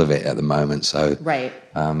do all of it at the moment, so... Right.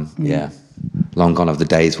 Long gone are the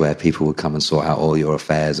days where people would come and sort out all your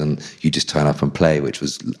affairs and you just turn up and play, which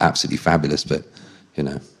was absolutely fabulous, but,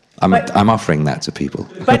 I'm offering that to people.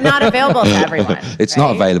 But not available to everyone. It's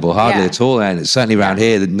not available, hardly at all, and it's certainly around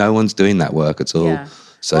here that no one's doing that work at all. Yeah.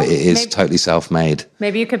 So it is totally self-made.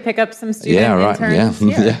 Maybe you could pick up some student interns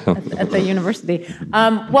here at the university.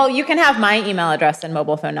 Well, you can have my email address and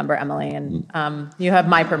mobile phone number, Emily, and you have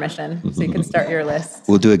my permission, so you can start your list.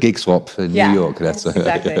 We'll do a gig swap in New York.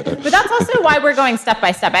 Exactly. But that's also why we're going step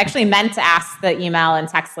by step. I actually meant to ask the email and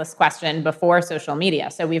text list question before social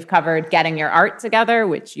media. So we've covered getting your art together,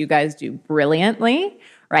 which you guys do brilliantly,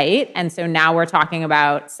 right? And so now we're talking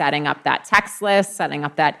about setting up that text list, setting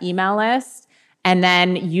up that email list, and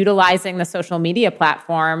then utilizing the social media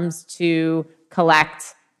platforms to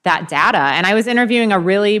collect that data. And I was interviewing a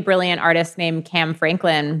really brilliant artist named Cam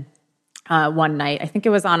Franklin one night. I think it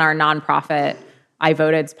was on our nonprofit I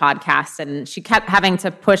Voted's podcast. And she kept having to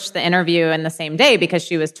push the interview in the same day because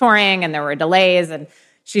she was touring and there were delays. And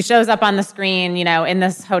she shows up on the screen, in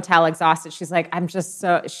this hotel exhausted. She's like,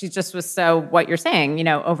 she just was so, what you're saying,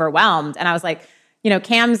 overwhelmed. And I was like,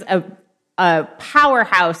 Cam's a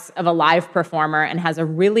powerhouse of a live performer and has a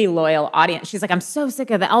really loyal audience. She's like, I'm so sick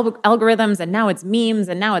of the algorithms, and now it's memes,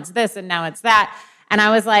 and now it's this, and now it's that. And I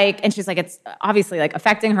was like, and she's like, it's obviously like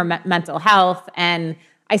affecting her mental health. And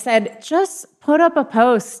I said, just put up a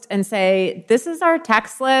post and say, this is our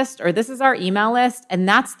text list or this is our email list. And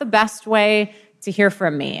that's the best way to hear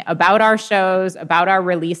from me about our shows, about our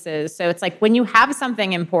releases. So it's like when you have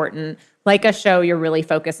something important, like a show you're really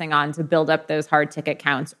focusing on to build up those hard ticket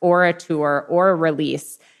counts, or a tour or a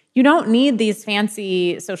release, you don't need these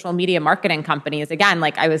fancy social media marketing companies. Again,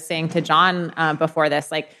 like I was saying to John before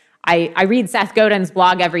this, like I read Seth Godin's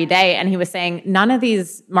blog every day, and he was saying none of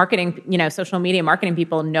these marketing, social media marketing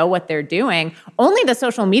people know what they're doing. Only the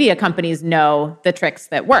social media companies know the tricks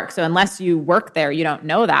that work. So unless you work there, you don't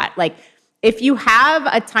know that. Like, if you have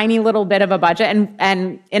a tiny little bit of a budget,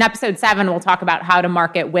 and in episode 7, we'll talk about how to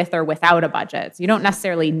market with or without a budget. So you don't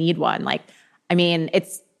necessarily need one. I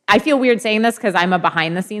feel weird saying this because I'm a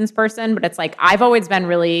behind the scenes person, but it's like, I've always been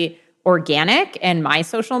really organic in my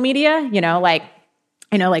social media,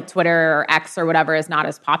 I know like Twitter or X or whatever is not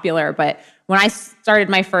as popular, but when I started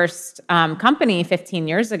my first company 15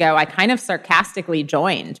 years ago, I kind of sarcastically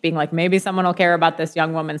joined, being like, maybe someone will care about this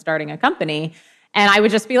young woman starting a company. And I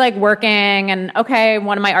would just be like working and, okay,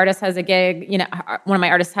 one of my artists has a gig, one of my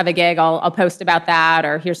artists have a gig, I'll post about that,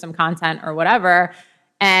 or here's some content or whatever.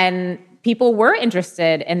 And people were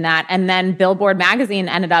interested in that. And then Billboard magazine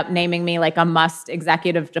ended up naming me like a must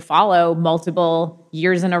executive to follow multiple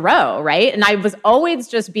years in a row, right? And I was always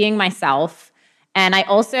just being myself. And I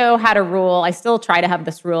also had a rule, I still try to have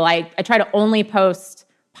this rule, I try to only post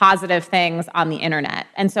positive things on the internet.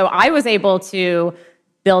 And so I was able to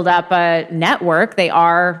build up a network. They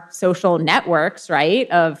are social networks, right,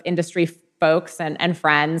 of industry folks and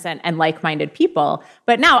friends and like-minded people.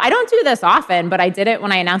 But now, I don't do this often, but I did it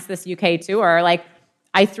when I announced this UK tour. Like,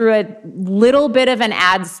 I threw a little bit of an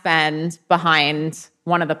ad spend behind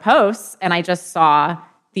one of the posts, and I just saw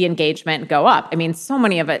the engagement go up. I mean, so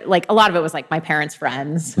many of it, like a lot of it was like my parents'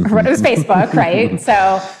 friends, or it was Facebook, right?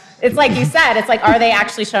 So it's like you said, it's like, are they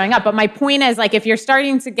actually showing up? But my point is, like, if you're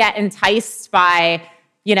starting to get enticed by,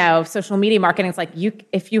 social media marketing, it's like you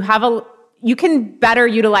can better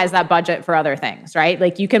utilize that budget for other things, right?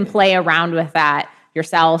 Like, you can play around with that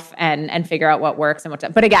yourself and figure out what works and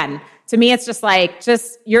what. But again, to me, it's just like,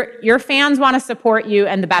 your fans want to support you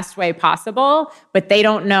in the best way possible, but they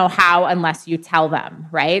don't know how unless you tell them,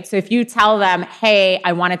 right? So if you tell them, hey,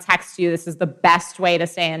 I want to text you, this is the best way to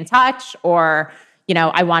stay in touch, or,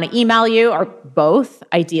 I want to email you, or both,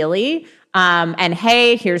 ideally. And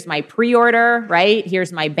hey, here's my pre-order, right?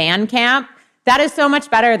 Here's my Bandcamp. That is so much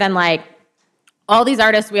better than like all these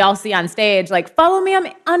artists we all see on stage, like, follow me on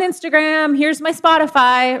Instagram, here's my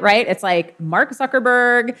Spotify, right? It's like Mark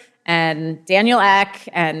Zuckerberg and Daniel Ek,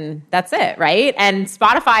 and that's it, right? And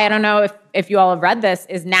Spotify, I don't know if you all have read this,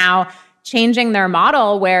 is now changing their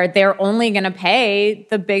model where they're only going to pay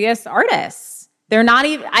the biggest artists. They're not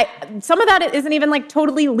even, some of that isn't even like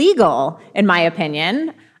totally legal, in my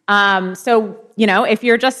opinion. So, if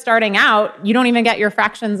you're just starting out, you don't even get your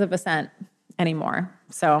fractions of a cent anymore.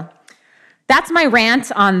 So that's my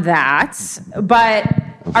rant on that. But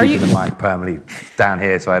are you... the mic permanently down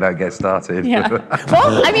here so I don't get started. Yeah.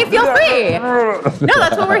 Well, I mean, feel free. No,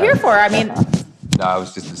 that's what we're here for. I mean... No, I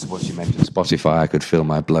was just, what you mentioned, Spotify, I could feel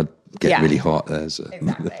my blood get really hot there. So.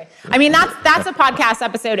 Exactly. I mean, that's a podcast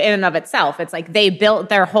episode in and of itself. It's like they built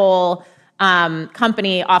their whole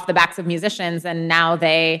company off the backs of musicians, and now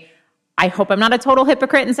I hope I'm not a total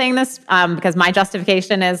hypocrite in saying this, because my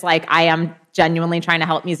justification is like, I am genuinely trying to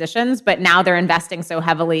help musicians, but now they're investing so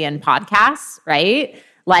heavily in podcasts, right?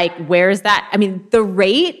 Like, where's that? I mean, the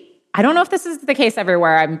rate, I don't know if this is the case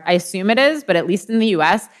everywhere. I assume it is, but at least in the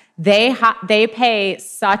US, they pay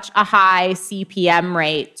such a high CPM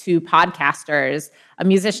rate to podcasters. A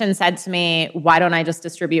musician said to me, why don't I just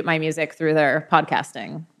distribute my music through their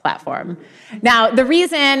podcasting platform? Now, the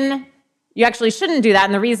reason you actually shouldn't do that,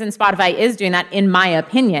 and the reason Spotify is doing that, in my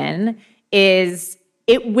opinion, is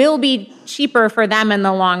it will be cheaper for them in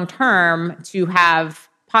the long term to have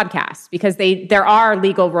podcasts, because there are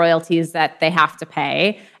legal royalties that they have to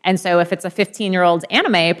pay. And so if it's a 15-year-old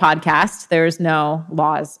anime podcast, there's no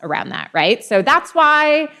laws around that, right? So that's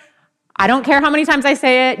why I don't care how many times I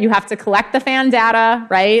say it, you have to collect the fan data,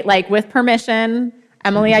 right? Like, with permission.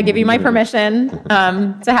 Emily, I give you my permission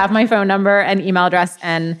to have my phone number and email address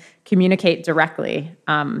and communicate directly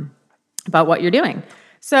about what you're doing.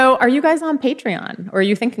 So are you guys on Patreon, or are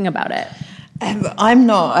you thinking about it? I'm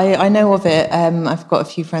not. I know of it. I've got a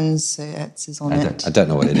few friends who's on it. I don't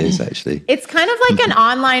know what it is, actually. It's kind of like an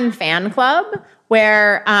online fan club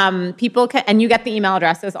where people can, and you get the email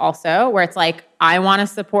addresses also, where it's like, I want to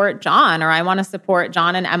support John, or I want to support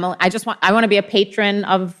John and Emily. I want to be a patron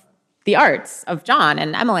of the arts of John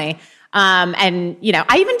and Emily. And,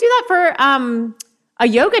 I even do that for a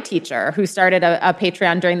yoga teacher who started a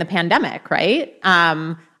Patreon during the pandemic, right?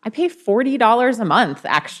 I pay $40 a month,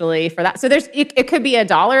 actually, for that. So it could be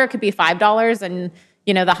 $1, it could be $5, and,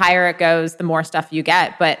 the higher it goes, the more stuff you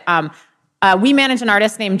get. But we manage an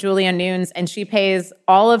artist named Julia Nunes, and she pays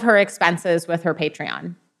all of her expenses with her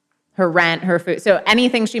Patreon, her rent, her food. So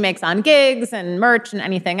anything she makes on gigs and merch and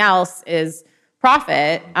anything else is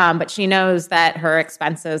profit, but she knows that her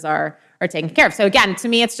expenses are taken care of. So again, to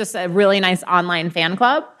me, it's just a really nice online fan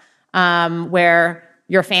club where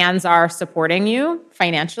your fans are supporting you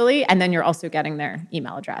financially, and then you're also getting their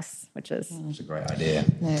email address, which is... It's a great idea.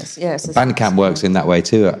 Yes. Bandcamp works in that way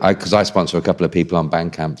too, because I sponsor a couple of people on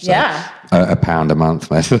Bandcamp. So £1 a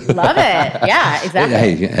month. Love it. Yeah, exactly.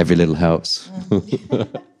 Hey, every little helps.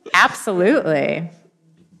 Absolutely.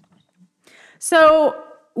 So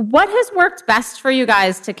what has worked best for you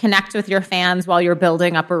guys to connect with your fans while you're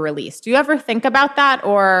building up a release? Do you ever think about that,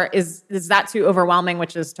 or is that too overwhelming,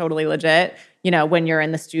 which is totally legit, when you're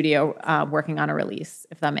in the studio working on a release,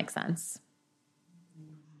 if that makes sense?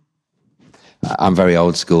 I'm very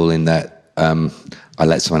old school in that I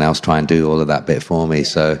let someone else try and do all of that bit for me.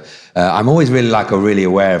 So I'm always really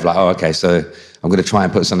aware of okay, so I'm going to try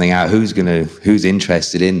and put something out. Who's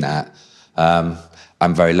interested in that?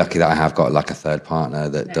 I'm very lucky that I have got a third partner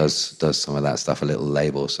that does some of that stuff, a little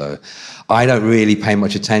label. So I don't really pay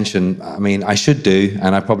much attention. I mean, I should do,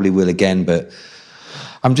 and I probably will again, but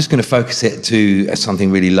I'm just going to focus it to something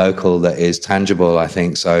really local that is tangible, I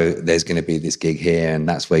think. So there's going to be this gig here, and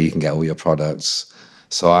that's where you can get all your products.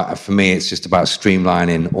 So for me, it's just about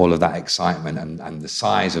streamlining all of that excitement and the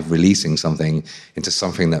size of releasing something into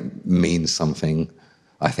something that means something,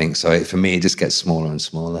 I think. So for me, it just gets smaller and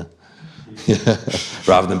smaller.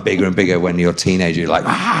 Rather than bigger and bigger. When you're a teenager, you're like,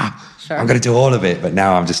 sure, I'm going to do all of it. But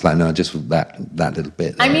now I'm just like, no, just that little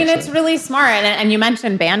bit. I mean, it's really smart. And you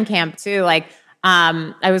mentioned Bandcamp too.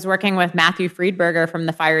 I was working with Matthew Friedberger from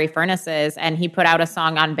the Fiery Furnaces, and he put out a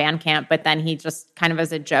song on Bandcamp, but then he just kind of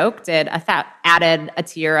as a joke added a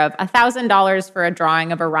tier of $1,000 for a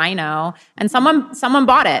drawing of a rhino, and someone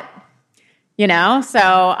bought it.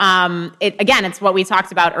 So it's what we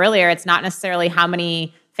talked about earlier. It's not necessarily how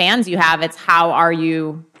many fans you have, it's how are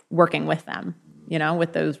you working with them,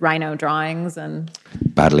 with those rhino drawings. And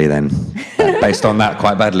badly then. Based on that,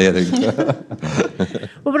 quite badly, I think.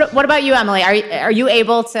 Well, what about you, Emily? Are you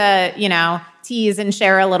able to, tease and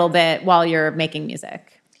share a little bit while you're making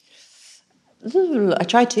music? I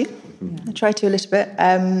try to. I try to a little bit.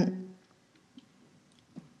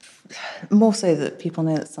 More so that people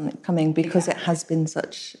know that something's coming, because it has been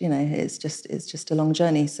such, it's just a long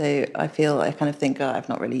journey. So I kind of think, I've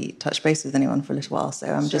not really touched base with anyone for a little while, so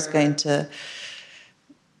I'm just going to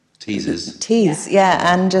tease,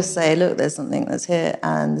 and just say, look, there's something that's here,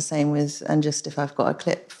 and the same with, and just if I've got a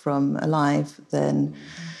clip from a live, then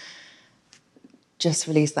just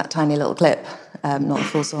release that tiny little clip, not a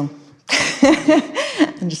full song,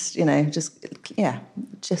 and just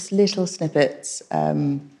little snippets.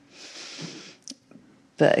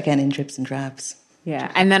 But again, in dribs and drabs.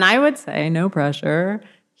 Yeah, and then I would say, no pressure.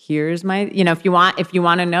 Here's my, if you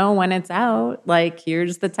want to know when it's out,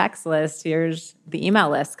 here's the text list, here's the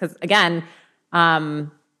email list. Because again,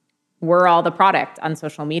 we're all the product on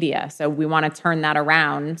social media, so we want to turn that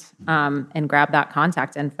around and grab that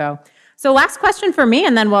contact info. So last question for me,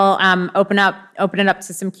 and then we'll open it up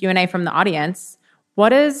to some Q&A from the audience. What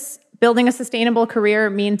does building a sustainable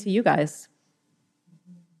career mean to you guys?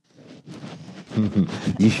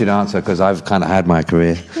 You should answer, because I've kind of had my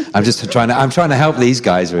career. I'm trying to help these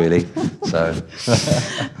guys, really. So.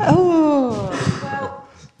 Well,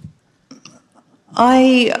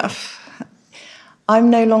 I'm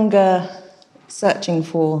no longer searching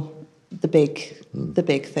for the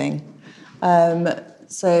big thing.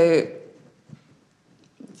 So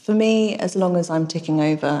for me, as long as I'm ticking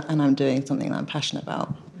over and I'm doing something that I'm passionate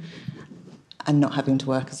about, and not having to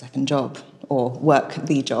work a second job, or work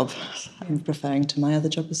the job. I'm referring to my other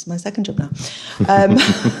job as my second job now.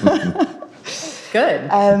 Good.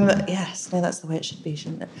 Yes, no, that's the way it should be,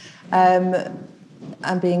 shouldn't it?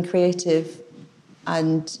 And being creative,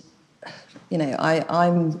 and I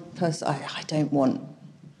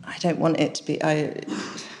don't want it to be.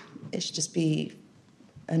 It should just be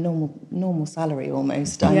a normal salary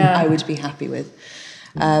almost. I would be happy with.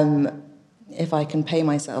 If I can pay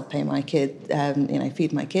myself, pay my kid,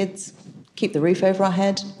 feed my kids, keep the roof over our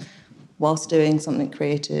head, whilst doing something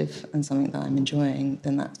creative and something that I'm enjoying,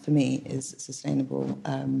 then that for me is sustainable.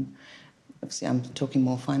 Obviously, I'm talking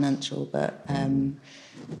more financial, but and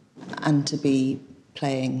to be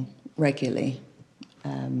playing regularly.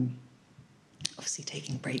 Obviously,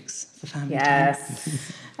 taking breaks for family time.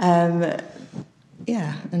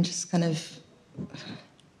 And just kind of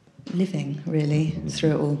living really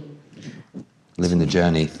through it all. Living the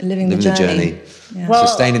journey. Living the journey. Yeah. Well,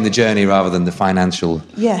 sustaining the journey rather than the financial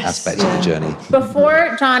aspect of the journey.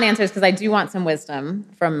 Before John answers, because I do want some wisdom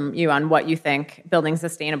from you on what you think building a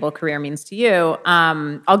sustainable career means to you,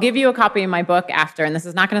 I'll give you a copy of my book after, and this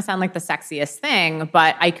is not going to sound like the sexiest thing,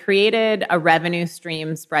 but I created a revenue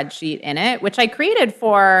stream spreadsheet in it, which I created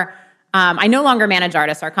for, I no longer manage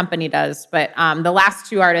artists, our company does, but the last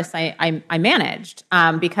two artists I managed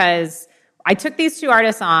because I took these two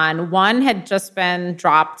artists on. One had just been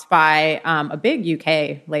dropped by a big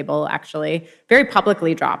UK label, actually, very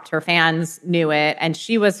publicly dropped. Her fans knew it, and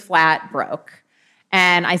she was flat broke.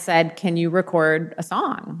 And I said, can you record a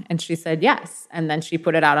song? And she said, yes. And then she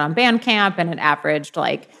put it out on Bandcamp, and it averaged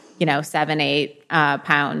 7-8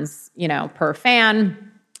 pounds, per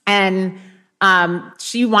fan. And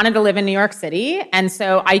she wanted to live in New York City. And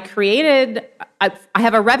so I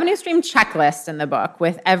have a revenue stream checklist in the book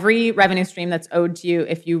with every revenue stream that's owed to you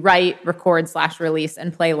if you write, record/release,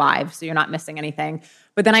 and play live, so you're not missing anything.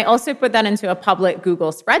 But then I also put that into a public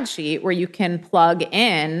Google spreadsheet where you can plug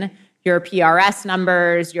in your PRS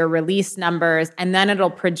numbers, your release numbers, and then it'll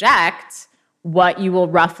project what you will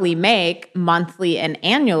roughly make monthly and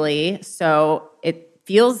annually. So it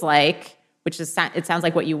feels like, it sounds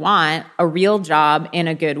like what you want, a real job in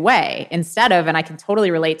a good way. Instead of, and I can totally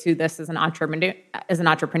relate to this as an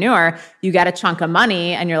entrepreneur, you get a chunk of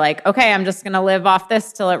money and you're like, okay, I'm just going to live off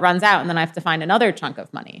this till it runs out, and then I have to find another chunk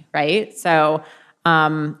of money, right? So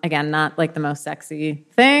again, not like the most sexy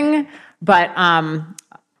thing, but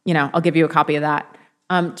I'll give you a copy of that.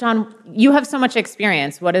 John, you have so much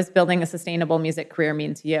experience. What does building a sustainable music career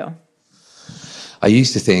mean to you? I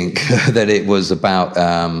used to think that it was about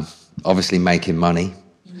obviously making money,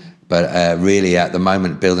 but really at the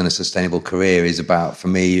moment building a sustainable career is about, for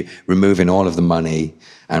me, removing all of the money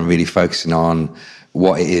and really focusing on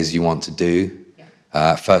what it is you want to do.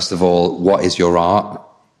 First of all, what is your art?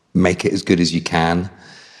 Make it as good as you can.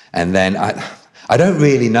 And then I don't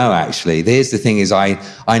really know, actually. Here's the thing is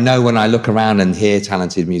I know when I look around and hear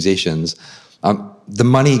talented musicians, the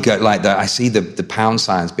money I see the pound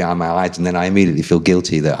signs behind my eyes, and then I immediately feel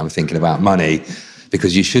guilty that I'm thinking about money,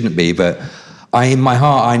 because you shouldn't be. But in my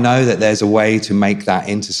heart, I know that there's a way to make that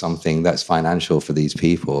into something that's financial for these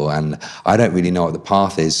people. And I don't really know what the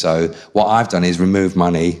path is. So what I've done is remove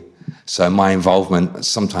money. So my involvement,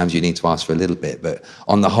 sometimes you need to ask for a little bit, but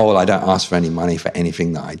on the whole, I don't ask for any money for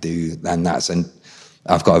anything that I do. And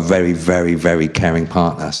I've got a very, very, very caring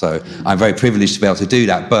partner. So I'm very privileged to be able to do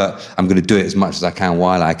that, but I'm going to do it as much as I can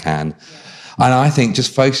while I can. And I think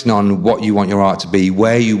just focusing on what you want your art to be,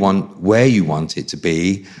 where you want it to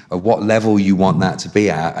be, at what level you want that to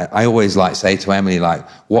be at. I always say to Emily,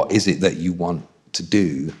 what is it that you want to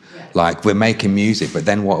do? We're making music, but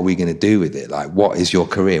then what are we going to do with it? What is your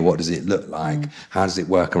career? What does it look like? How does it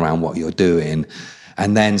work around what you're doing?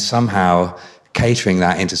 And then somehow catering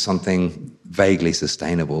that into something vaguely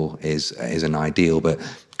sustainable is an ideal, but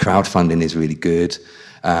crowdfunding is really good.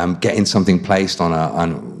 Getting something placed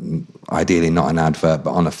on ideally not an advert,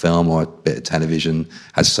 but on a film or a bit of television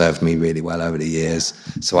has served me really well over the years.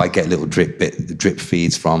 So I get little drip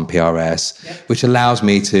feeds from PRS, which allows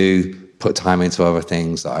me to put time into other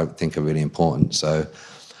things that I think are really important. So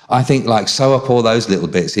I think sew up all those little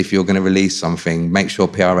bits. If you're going to release something, make sure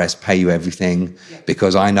PRS pay you everything,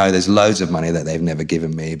 because I know there's loads of money that they've never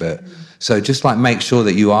given me. But so just make sure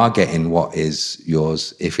that you are getting what is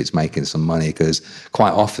yours if it's making some money, because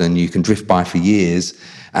quite often you can drift by for years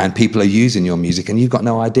and people are using your music and you've got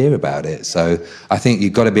no idea about it. So I think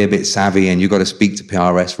you've got to be a bit savvy and you've got to speak to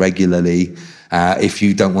PRS regularly. If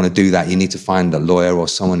you don't want to do that, you need to find a lawyer or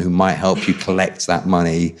someone who might help you collect that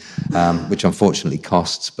money, which unfortunately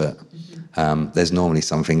costs, but there's normally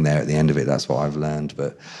something there at the end of it. That's what I've learned.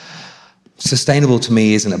 But sustainable to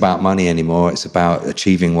me isn't about money anymore. It's about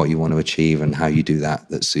achieving what you want to achieve and how you do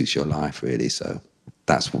that suits your life, really. So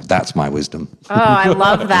that's my wisdom. Oh, I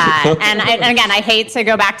love that. And again, I hate to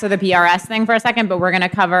go back to the PRS thing for a second, but we're going to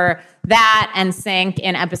cover that and sync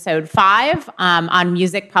in episode 5 on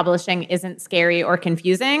music publishing isn't scary or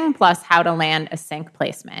confusing, plus how to land a sync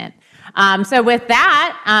placement. So with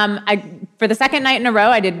that, for the second night in a row,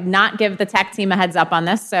 I did not give the tech team a heads up on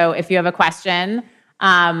this. So if you have a question,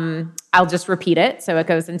 I'll just repeat it so it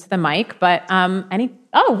goes into the mic. But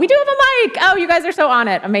we do have a mic. Oh, you guys are so on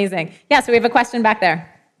it. Amazing. Yeah, so we have a question back there.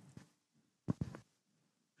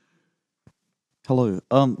 Hello.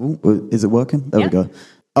 Is it working? There we go.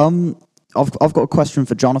 I've got a question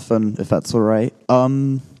for Jonathan, if that's all right.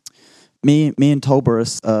 Me and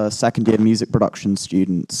Tolba are second-year music production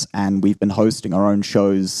students, and we've been hosting our own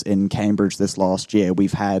shows in Cambridge this last year.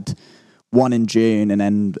 We've had one in June and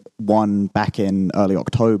then one back in early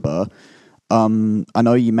October. I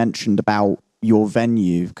know you mentioned about your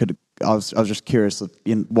venue. I was just curious,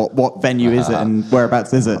 what venue is it and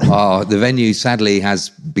whereabouts is it? Oh, the venue sadly has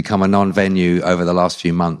become a non-venue over the last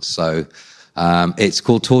few months. So it's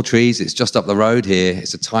called Tall Trees. It's just up the road here.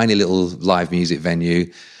 It's a tiny little live music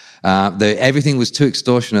venue. Everything was too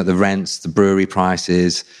extortionate, the rents, the brewery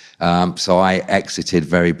prices. So I exited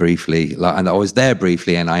very briefly, and I was there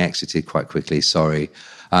briefly and I exited quite quickly, sorry.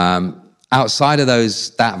 Outside of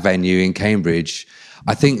that venue in Cambridge,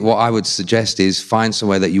 I think what I would suggest is find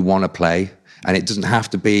somewhere that you want to play. And it doesn't have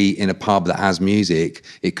to be in a pub that has music.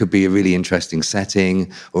 It could be a really interesting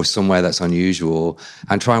setting or somewhere that's unusual,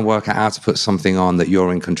 and try and work out how to put something on that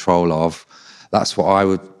you're in control of, That's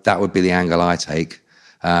what that would be the angle I take.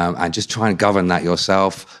 And just try and govern that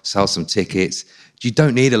yourself, sell some tickets. You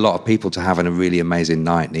don't need a lot of people to have a really amazing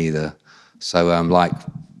night neither. So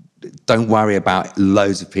don't worry about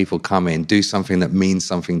loads of people coming. Do something that means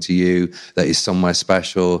something to you, that is somewhere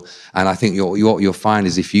special. And I think what you'll find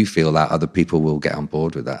is if you feel that, other people will get on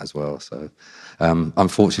board with that as well. So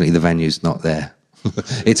unfortunately, the venue's not there.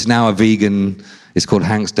 It's now it's called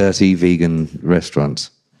Hank's Dirty Vegan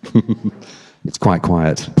Restaurant. It's quite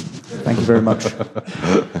quiet. Thank you very much.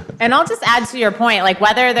 And I'll just add to your point, like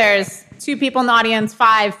whether there's 2 people in the audience,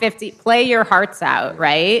 5, 50, play your hearts out,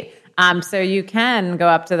 right? So you can go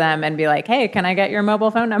up to them and be like, hey, can I get your mobile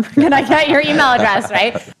phone number? Can I get your email address,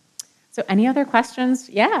 right? So any other questions?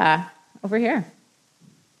 Yeah, over here.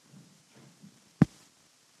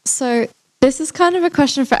 So this is kind of a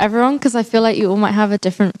question for everyone because I feel like you all might have a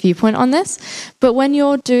different viewpoint on this. But when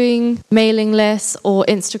you're doing mailing lists or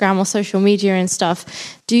Instagram or social media and stuff,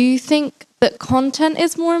 do you think that content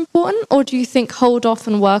is more important, or do you think hold off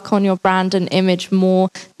and work on your brand and image more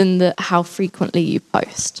than how frequently you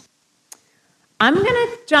post? I'm going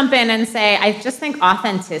to jump in and say I just think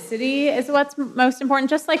authenticity is what's most important,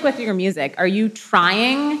 just like with your music. Are you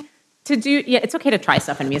trying to do, it's okay to try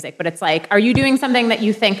stuff in music, but it's like, are you doing something that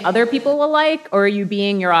you think other people will like, or are you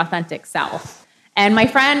being your authentic self? And my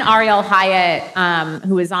friend Ariel Hyatt,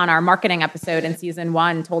 who was on our marketing episode in season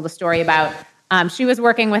 1, told a story about she was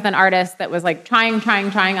working with an artist that was like trying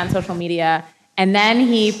on social media. And then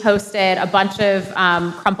he posted a bunch of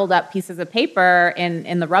crumpled up pieces of paper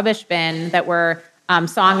in the rubbish bin that were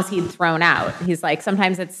songs he'd thrown out. He's like,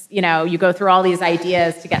 sometimes it's, you go through all these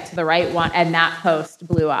ideas to get to the right one, and that post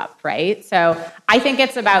blew up, right? So I think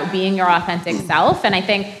it's about being your authentic self. And I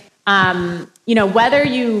think, whether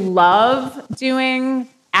you love doing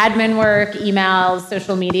admin work, emails,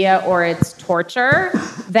 social media, or it's torture,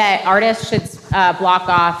 that artists should block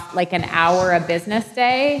off like an hour a business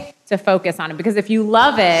day to focus on it. Because if you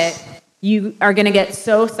love it, you are going to get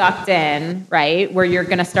so sucked in, right? Where you're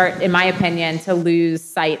going to start, in my opinion, to lose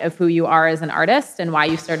sight of who you are as an artist and why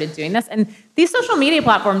you started doing this. And these social media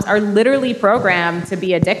platforms are literally programmed to be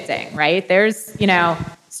addicting, right? There's,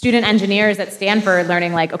 student engineers at Stanford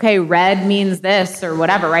learning like, okay, red means this or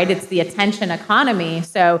whatever, right? It's the attention economy.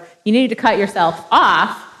 So you need to cut yourself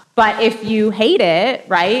off. But if you hate it,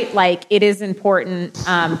 right, like it is important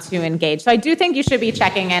to engage. So I do think you should be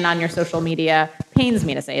checking in on your social media. Pains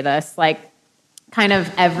me to say this, like kind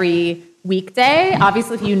of every weekday.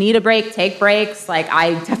 Obviously, if you need a break, take breaks. Like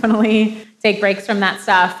I definitely take breaks from that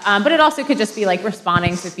stuff. But it also could just be like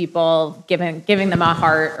responding to people, giving them a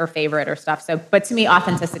heart or favorite or stuff. So, but to me,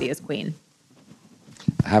 authenticity is queen.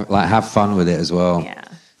 Have fun with it as well. Yeah.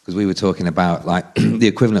 Because we were talking about like the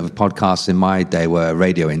equivalent of podcasts in my day were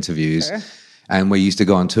radio interviews. Sure. And we used to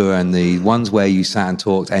go on tour, and the ones where you sat and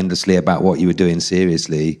talked endlessly about what you were doing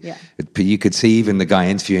seriously, you could see even the guy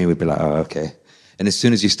interviewing would be like, oh, okay. And as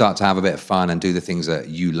soon as you start to have a bit of fun and do the things that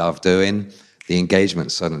you love doing, the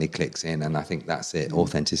engagement suddenly clicks in. And I think that's it.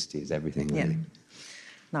 Authenticity is everything, really.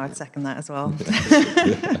 No, I'd second that as well.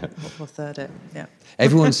 Or third it, yeah.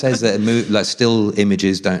 Everyone says that still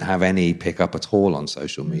images don't have any pickup at all on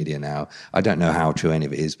social media now. I don't know how true any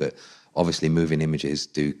of it is, but obviously moving images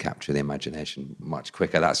do capture the imagination much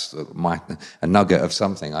quicker. That's a nugget of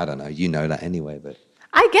something. I don't know. You know that anyway, but...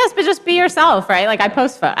 I guess, but just be yourself, right? Like I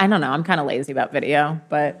post I don't know. I'm kind of lazy about video,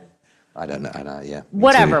 but... I don't know, yeah.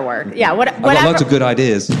 Whatever works. Yeah, whatever. I've got lots of good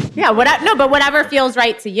ideas. Yeah, but whatever feels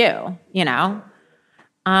right to you,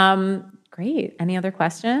 Great. Any other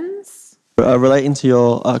questions? Relating to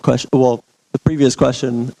your question, the previous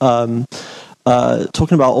question, talking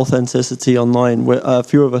about authenticity online, a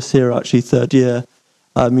few of us here are actually third year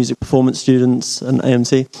music performance students and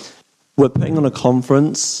AMC. We're putting on a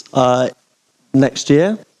conference next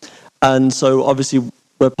year. And so obviously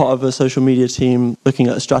we're part of a social media team looking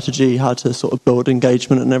at a strategy, how to sort of build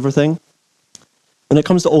engagement and everything. When it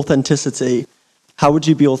comes to authenticity, how would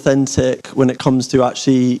you be authentic when it comes to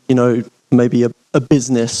actually, maybe a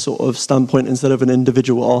business sort of standpoint instead of an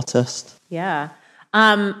individual artist? Yeah.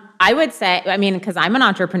 I would say, because I'm an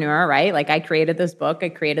entrepreneur, right? Like I created this book, I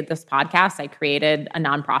created this podcast, I created a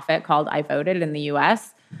nonprofit called I Voted in the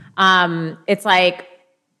US. It's like,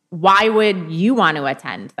 why would you want to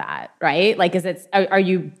attend that, right? Like, are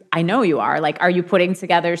you, I know you are, like, are you putting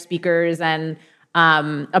together speakers and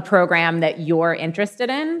a program that you're interested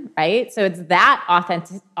in, right? So it's that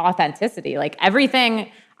authenticity. Like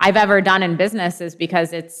everything I've ever done in business is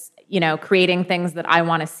because it's, creating things that I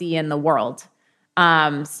want to see in the world.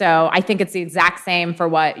 So I think it's the exact same for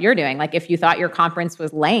what you're doing. Like if you thought your conference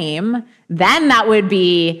was lame, then that would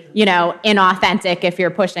be, inauthentic if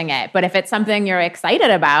you're pushing it. But if it's something you're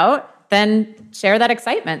excited about, then share that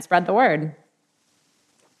excitement, spread the word.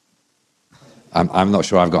 I'm not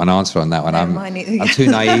sure I've got an answer on that one. I'm too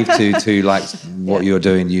naive to like what you're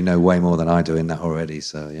doing. You know way more than I do in that already.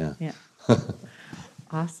 So yeah.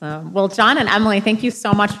 Awesome. Well, John and Emily, thank you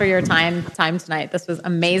so much for your time tonight. This was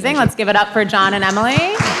amazing. Let's give it up for John and Emily.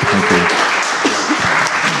 Thank you.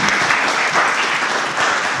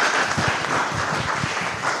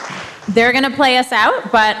 They're going to play us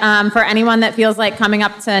out, but for anyone that feels like coming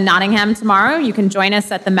up to Nottingham tomorrow, you can join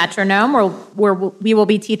us at the Metronome, where we will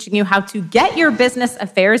be teaching you how to get your business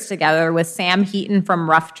affairs together with Sam Heaton from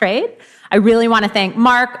Rough Trade. I really want to thank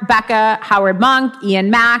Mark, Becca, Howard Monk, Ian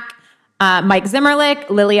Mack, Mike Zimmerlich,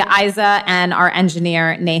 Lilia Isa, and our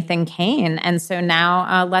engineer, Nathan Kane. And so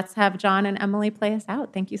now let's have John and Emily play us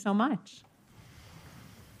out. Thank you so much.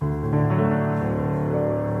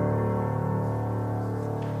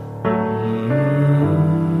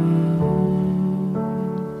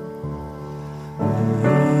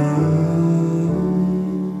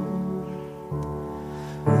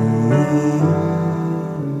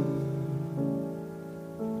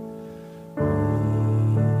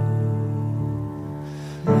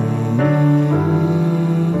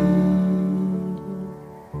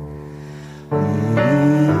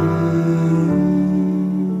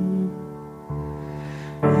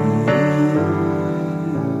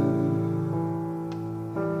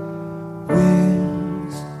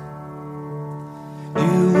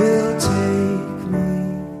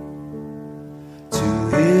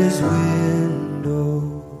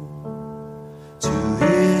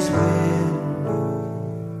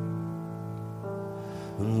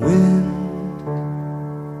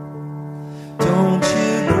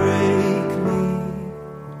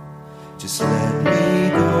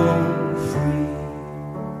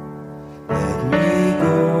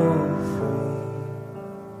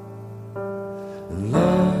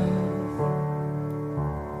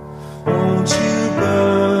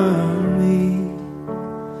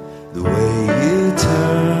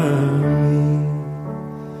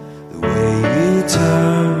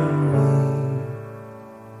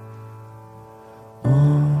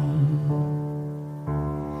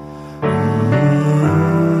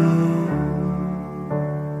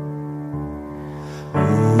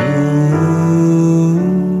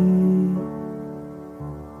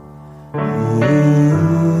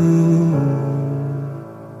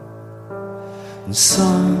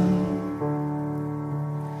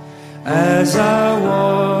 As I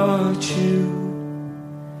watch you,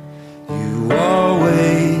 you are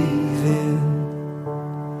waving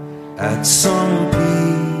at some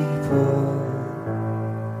people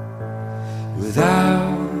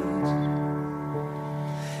without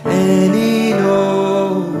any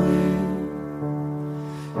knowing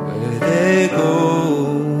where they're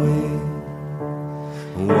going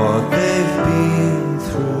and what they've been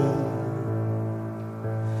through.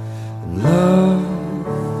 And love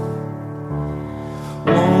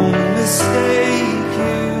won't mistake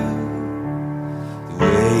you, the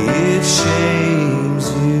way it shames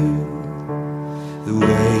you, the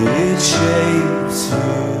way it shapes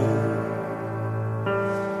you.